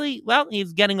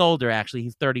he's getting older. Actually,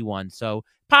 he's 31, so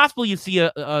possible you see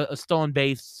a stolen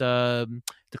base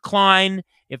decline.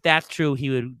 If that's true, he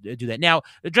would do that. Now,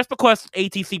 just because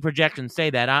ATC projections say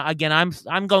that,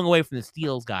 I'm going away from the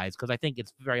steals guys because I think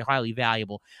it's very highly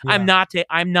valuable. Yeah.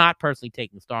 I'm not personally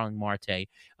taking Starling Marte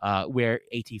where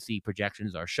ATC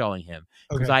projections are showing him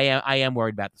because I am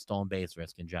worried about the stolen base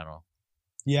risk in general.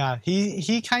 Yeah,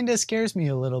 he kind of scares me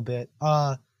a little bit.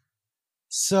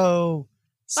 So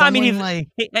someone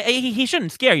he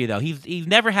shouldn't scare you though. He's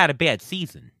never had a bad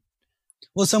season.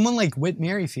 Well, someone like Whit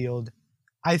Merrifield,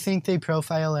 I think they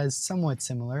profile as somewhat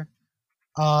similar.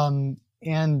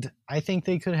 And I think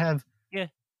they could have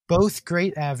both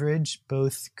great average,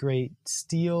 both great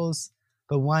steals,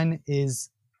 but one is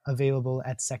available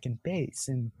at second base.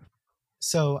 And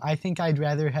so I think I'd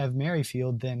rather have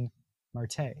Merrifield than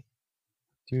Marte.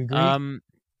 Do you agree?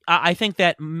 I think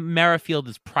that Merrifield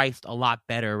is priced a lot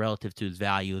better relative to his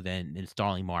value than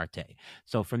Starling Marte.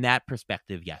 So from that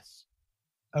perspective, yes.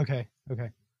 Okay.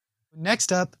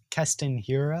 Next up, Keston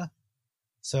Hiura.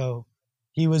 So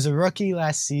he was a rookie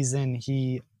last season.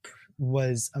 He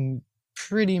was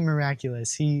pretty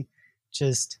miraculous. He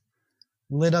just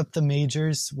lit up the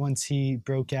majors once he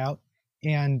broke out,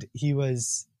 and he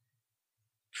was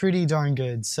pretty darn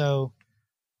good. So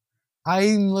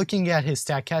I'm looking at his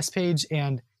StatCast page,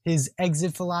 and his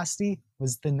exit velocity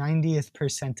was the 90th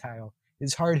percentile.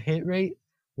 His hard hit rate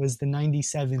was the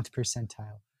 97th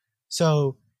percentile.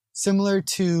 So similar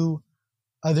to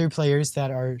other players that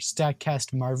are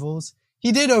StatCast marvels,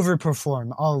 he did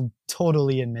overperform. I'll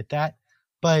totally admit that.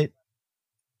 But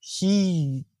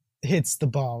he hits the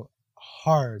ball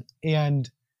hard. And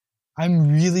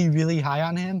I'm really, really high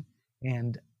on him.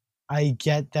 And I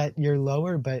get that you're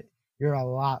lower, but you're a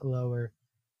lot lower.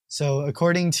 So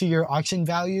according to your auction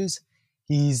values,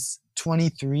 he's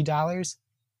 $23.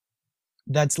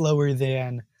 That's lower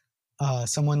than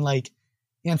someone like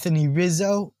Anthony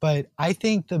Rizzo, but I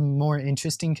think the more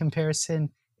interesting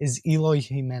comparison is Eloy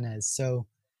Jimenez. So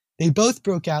they both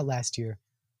broke out last year,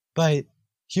 but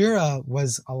Hiura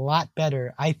was a lot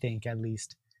better, I think, at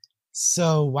least.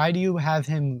 So why do you have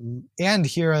him? And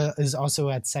Hiura is also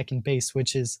at second base,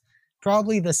 which is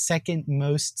probably the second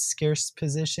most scarce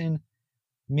position,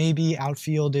 maybe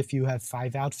outfield if you have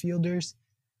 5 outfielders.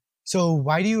 So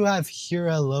why do you have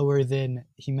Hiura lower than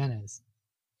Jimenez?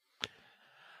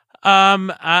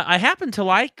 I happen to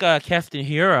like Keston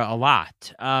Hiura a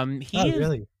lot.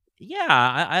 Really? Yeah,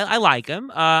 I like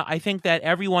him. I think that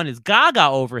everyone is gaga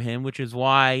over him, which is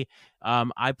why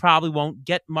I probably won't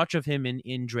get much of him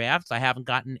in drafts. I haven't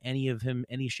gotten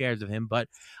any shares of him, but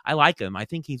I like him. I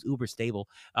think he's uber stable.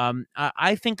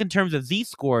 I think in terms of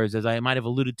Z-scores, as I might have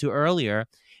alluded to earlier,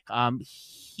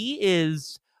 he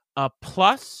is a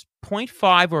plus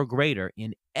 0.5 or greater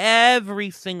in every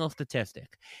single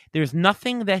statistic. There's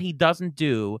nothing that he doesn't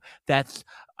do that's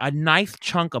a nice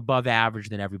chunk above average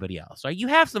than everybody else. Right? You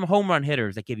have some home run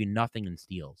hitters that give you nothing in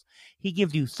steals. He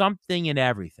gives you something in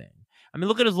everything. I mean,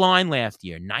 look at his line last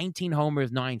year: 19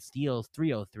 homers, 9 steals,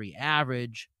 303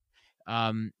 average.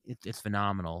 It's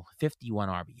phenomenal. 51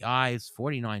 RBIs,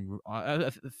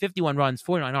 51 runs,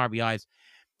 49 RBIs.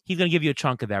 he's going to give you a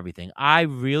chunk of everything. I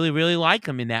really, really like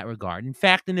him in that regard. In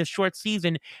fact, in this short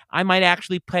season, I might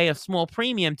actually pay a small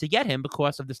premium to get him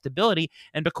because of the stability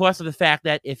and because of the fact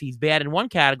that if he's bad in one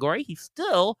category, he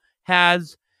still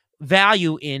has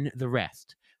value in the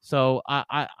rest. So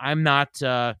I'm not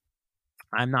bad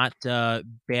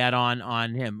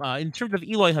on him. In terms of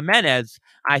Eloy Jimenez,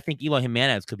 I think Eloy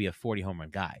Jimenez could be a 40 home run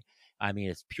guy. I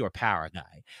mean, it's pure power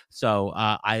guy. So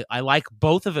I like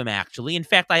both of them, actually. In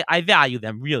fact, I value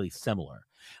them really similar.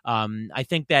 I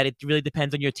think that it really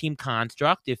depends on your team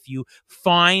construct. If you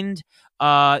find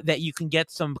that you can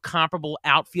get some comparable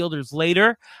outfielders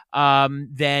later,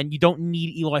 then you don't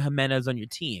need Eloy Jimenez on your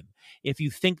team. If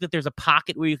you think that there's a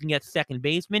pocket where you can get second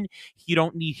baseman, you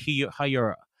don't need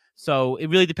Hayura. So it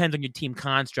really depends on your team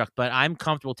construct, but I'm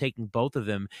comfortable taking both of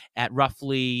them at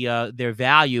roughly their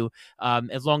value,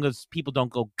 as long as people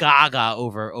don't go gaga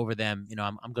over them. You know,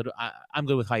 I'm good. I'm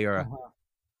good with Hayura.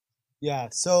 Yeah.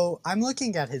 So I'm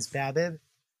looking at his BABIP,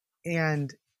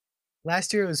 and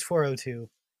last year it was 402.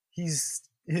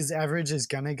 His average is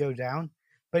gonna go down,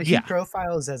 but he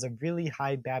profiles as a really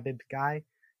high BABIP guy,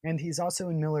 and he's also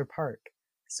in Miller Park,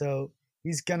 so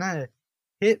he's gonna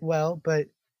hit well, but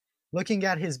looking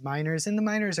at his minors, and the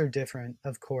minors are different,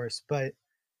 of course, but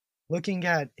looking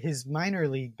at his minor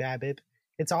league BABIP,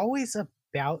 it's always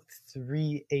about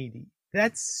 380.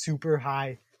 That's super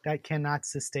high. That cannot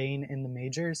sustain in the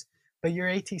majors. But your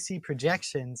ATC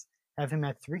projections have him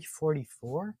at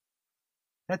 344?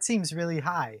 That seems really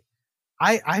high.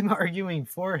 I'm arguing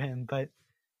for him, but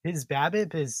his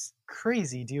BABIP is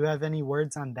crazy. Do you have any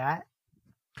words on that?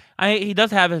 He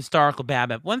does have a historical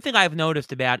BABIP. One thing I've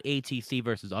noticed about ATC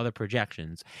versus other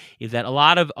projections is that a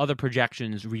lot of other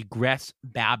projections regress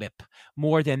BABIP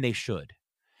more than they should.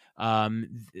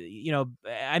 You know,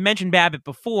 I mentioned BABIP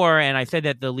before, and I said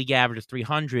that the league average is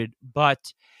 300,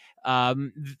 but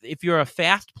if you're a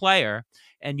fast player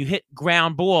and you hit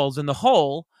ground balls in the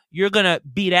hole, you're going to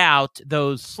beat out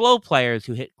those slow players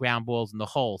who hit ground balls in the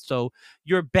hole. So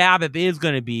your BABIP is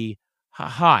going to be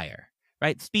higher.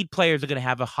 Right? Speed players are going to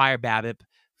have a higher BABIP.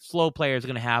 Slow players are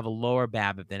going to have a lower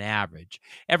BABIP than average.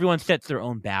 Everyone sets their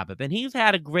own BABIP, and he's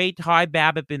had a great high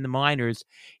BABIP in the minors.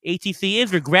 ATC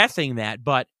is regressing that,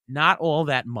 but not all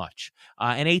that much.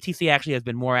 And ATC actually has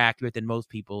been more accurate than most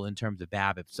people in terms of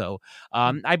BABIP. So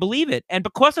I believe it. And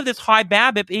because of this high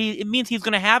BABIP, it means he's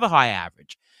going to have a high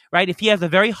average, right? If he has a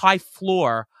very high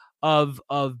floor of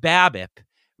BABIP,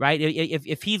 right?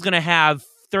 If he's going to have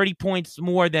 30 points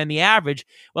more than the average,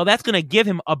 well, that's going to give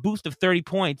him a boost of 30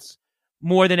 points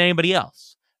more than anybody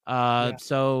else.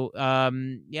 So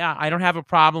I don't have a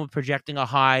problem with projecting a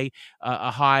high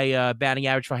batting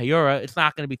average for Hayura. It's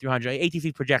not going to be 300.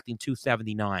 ATC projecting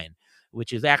 279,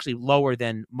 which is actually lower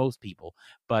than most people,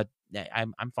 but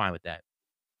I'm fine with that.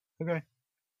 Okay.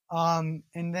 And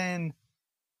then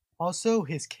also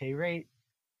his K rate,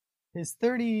 his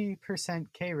 30%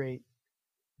 K rate,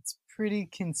 it's pretty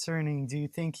concerning. Do you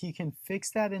think he can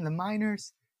fix that in the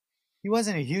minors? He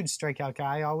wasn't a huge strikeout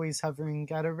guy, always hovering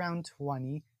at around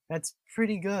 20. That's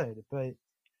pretty good, but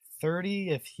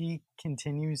 30, if he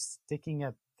continues sticking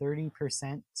at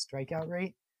 30% strikeout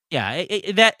rate? Yeah,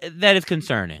 that is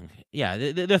concerning. Yeah,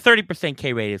 the 30%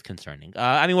 K rate is concerning.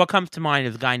 I mean, what comes to mind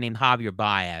is a guy named Javier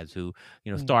Baez who,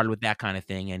 started with that kind of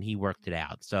thing and he worked it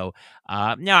out. So,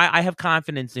 I have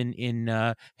confidence in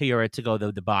Hayura to go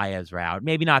the Baez route.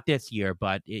 Maybe not this year,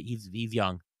 but he's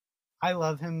young. I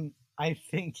love him. I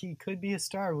think he could be a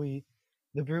star.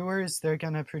 The Brewers, they're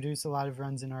gonna produce a lot of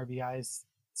runs and RBIs,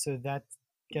 so that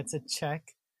gets a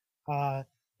check.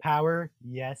 Power,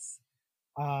 yes.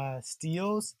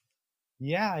 Steals,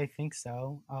 yeah, I think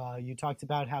so. You talked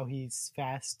about how he's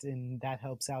fast and that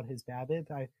helps out his BABIP.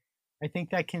 I think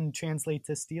that can translate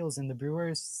to steals, and the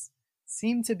Brewers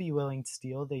seem to be willing to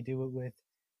steal. They do it with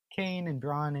Kane and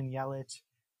Braun and Yelich.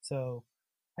 So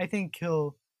I think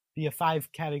he'll be a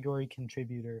 5-category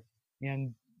contributor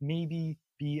and maybe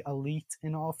be elite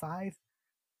in all 5.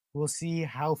 We'll see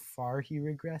how far he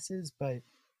regresses, but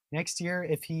next year,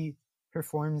 if he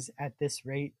performs at this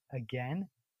rate again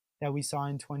that we saw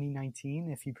in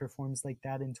 2019, if he performs like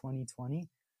that in 2020,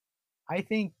 I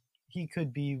think he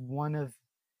could be one of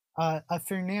a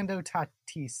Fernando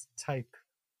Tatis type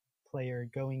player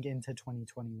going into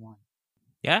 2021.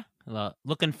 Yeah, well,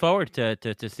 looking forward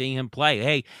to seeing him play.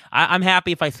 Hey, I'm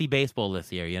happy if I see baseball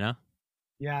this year,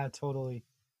 Yeah, totally.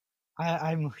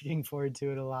 I'm looking forward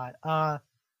to it a lot.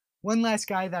 One last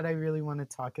guy that I really want to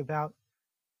talk about,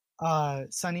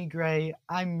 Sonny Gray.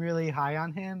 I'm really high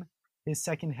on him. His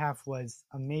second half was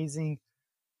amazing.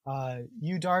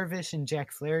 Yu Darvish and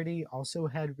Jack Flaherty also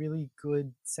had really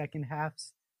good second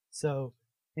halves. So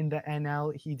in the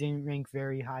NL, he didn't rank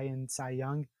very high in Cy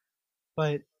Young.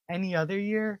 But any other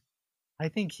year, I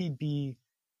think he'd be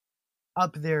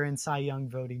up there in Cy Young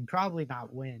voting. Probably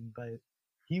not win, but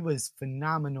he was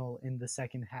phenomenal in the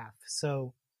second half.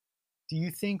 So do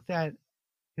you think that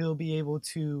he'll be able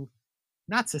to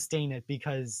not sustain it,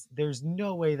 because there's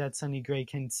no way that Sonny Gray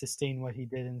can sustain what he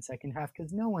did in the second half,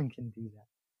 because no one can do that.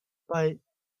 But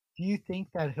do you think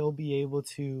that he'll be able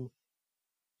to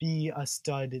be a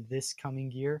stud this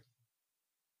coming year?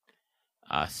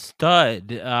 A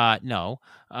stud? No.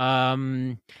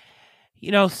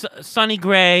 Sonny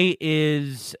Gray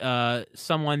is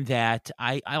someone that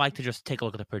I like to just take a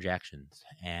look at the projections,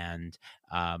 and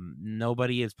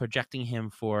nobody is projecting him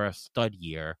for a stud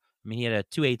year. I mean, he had a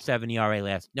 2.87 ERA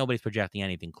last. Nobody's projecting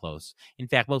anything close. In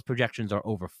fact, most projections are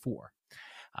over 4.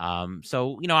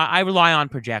 So I rely on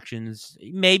projections.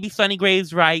 Maybe Sonny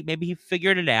Gray's right. Maybe he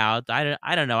figured it out. I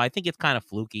don't know. I think it's kind of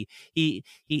fluky.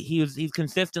 He's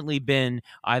consistently been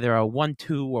either a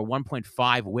 1.2 or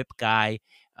 1.5 WHIP guy.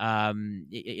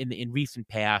 In recent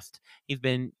past, he's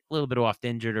been a little bit oft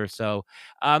injured or so.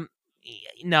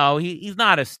 No, he's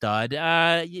not a stud.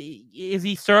 Is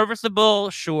he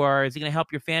serviceable? Sure. Is he going to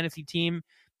help your fantasy team?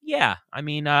 Yeah. I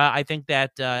mean, I think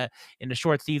that in a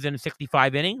short season,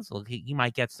 65 innings, he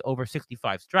might get over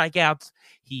 65 strikeouts.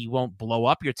 He won't blow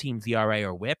up your team's ERA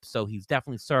or WHIP, so he's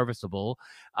definitely serviceable.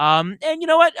 And you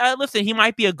know what? Listen, he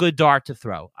might be a good dart to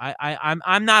throw.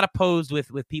 I'm not opposed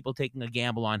with people taking a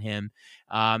gamble on him,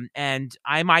 and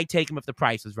I might take him if the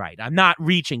price is right. I'm not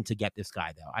reaching to get this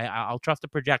guy though. I'll trust the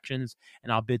projections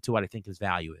and I'll bid to what I think his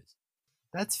value is.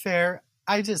 That's fair.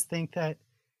 I just think that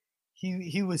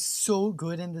he was so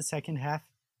good in the second half.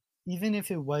 Even if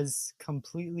it was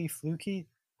completely fluky,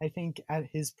 I think at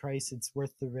his price, it's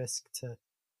worth the risk to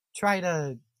try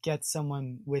to get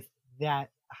someone with that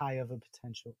high of a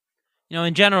potential.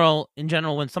 In general,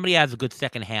 when somebody has a good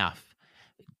second half,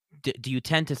 do you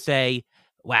tend to say,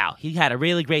 wow, he had a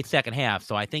really great second half,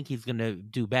 so I think he's going to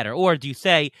do better? Or do you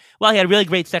say, well, he had a really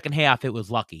great second half, it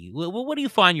was lucky? What do you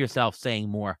find yourself saying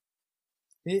more?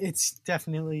 It's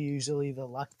definitely usually the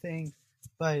luck thing,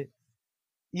 but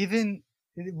even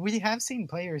we have seen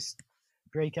players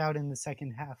break out in the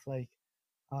second half. Like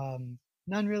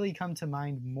none really come to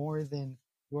mind more than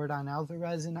Yordan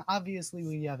Alvarez, and obviously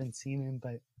we haven't seen him,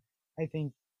 but I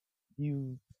think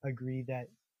you agree that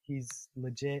he's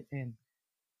legit, and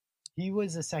he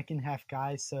was a second half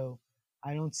guy, so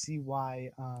I don't see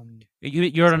why.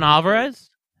 Yordan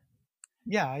Alvarez?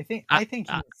 Yeah, I think he's.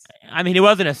 I mean, he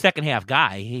wasn't a second half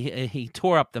guy. He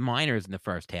tore up the minors in the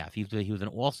first half. He was an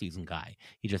all season guy.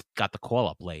 He just got the call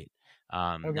up late.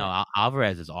 Okay. No,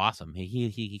 Alvarez is awesome.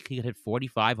 He could hit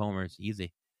 45 homers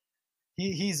easy.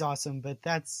 He's awesome, but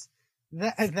that's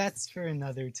for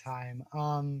another time.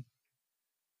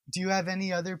 Do you have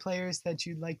any other players that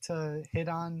you'd like to hit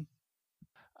on?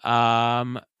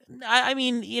 I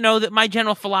mean, that my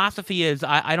general philosophy is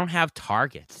I don't have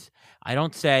targets. I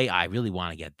don't say I really want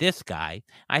to get this guy.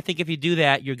 I think if you do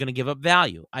that, you're going to give up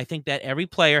value. I think that every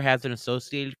player has an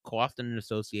associated cost and an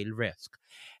associated risk.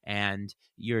 And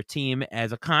your team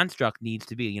as a construct needs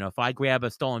to be, if I grab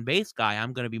a stolen base guy,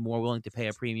 I'm going to be more willing to pay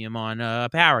a premium on a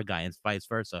power guy and vice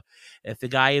versa. If the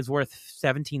guy is worth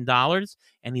 $17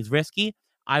 and he's risky,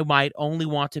 I might only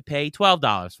want to pay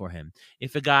 $12 for him.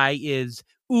 If a guy is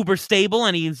uber stable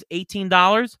and he's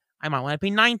 $18, I might want to pay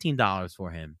 $19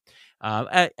 for him.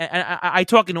 I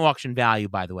talk in auction value,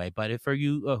 by the way, but if for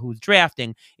you who's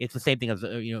drafting, it's the same thing as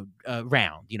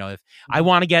round. If I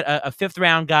want to get a 5th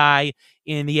round guy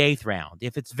in the 8th round,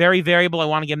 if it's very variable, I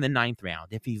want to get him the 9th round.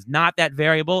 If he's not that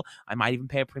variable, I might even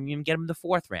pay a premium and get him the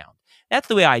 4th round. That's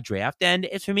the way I draft, and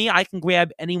it's for me. I can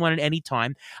grab anyone at any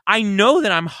time. I know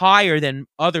that I'm higher than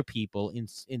other people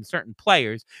in certain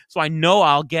players, so I know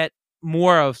I'll get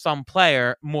more of some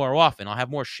player more often. I'll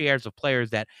have more shares of players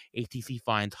that ATC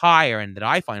finds higher and that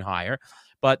I find higher,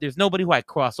 but there's nobody who I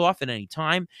cross off at any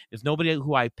time. There's nobody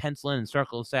who I pencil in and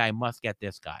circle and say, I must get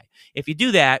this guy. If you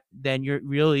do that, then you're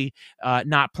really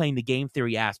not playing the game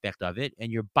theory aspect of it,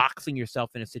 and you're boxing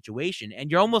yourself in a situation,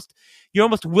 and you're almost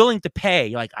willing to pay.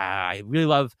 You're like, I really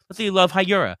love, let's say you love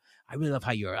Hayura. I really love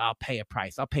Hayura. I'll pay a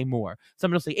price. I'll pay more.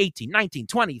 Somebody will say 18, 19,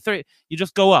 20, 30. You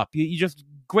just go up. You just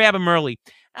grab him early.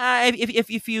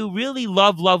 If you really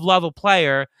love a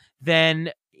player,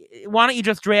 then why don't you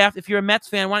just draft? If you're a Mets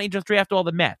fan, why don't you just draft all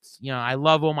the Mets? I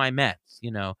love all my Mets.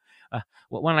 Why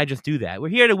don't I just do that? We're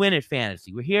here to win at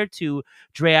fantasy. We're here to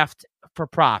draft for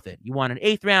profit. You want an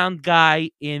 8th round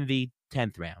guy in the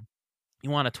 10th round. You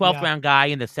want a 12th round guy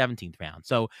in the 17th round.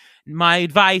 So my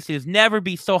advice is never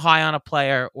be so high on a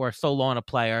player or so low on a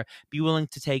player. Be willing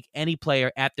to take any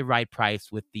player at the right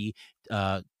price with the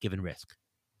given risk.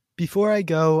 Before I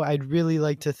go, I'd really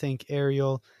like to thank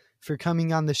Ariel for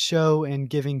coming on the show and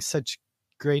giving such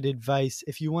great advice.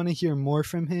 If you want to hear more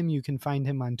from him, you can find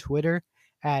him on Twitter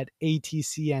at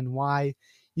ATCNY.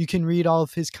 You can read all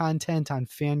of his content on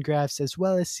Fangraphs as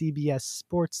well as CBS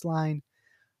Sportsline.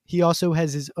 He also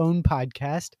has his own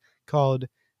podcast called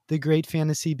The Great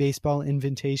Fantasy Baseball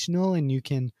Invitational, and you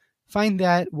can find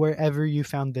that wherever you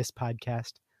found this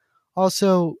podcast.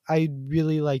 Also, I'd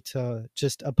really like to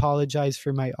just apologize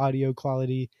for my audio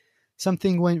quality.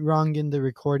 Something went wrong in the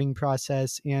recording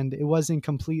process, and it wasn't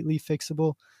completely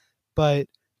fixable, but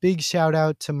big shout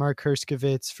out to Mark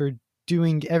Herskovitz for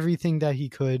doing everything that he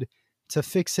could to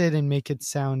fix it and make it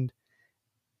sound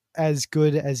as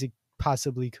good as it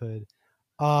possibly could.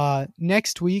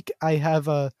 Next week, I have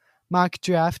a mock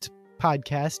draft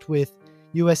podcast with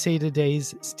USA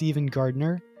Today's Stephen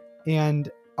Gardner,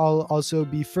 and I'll also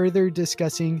be further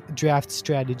discussing draft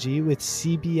strategy with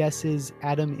CBS's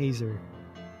Adam Azer.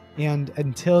 And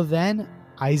until then,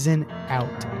 Eisen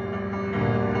out.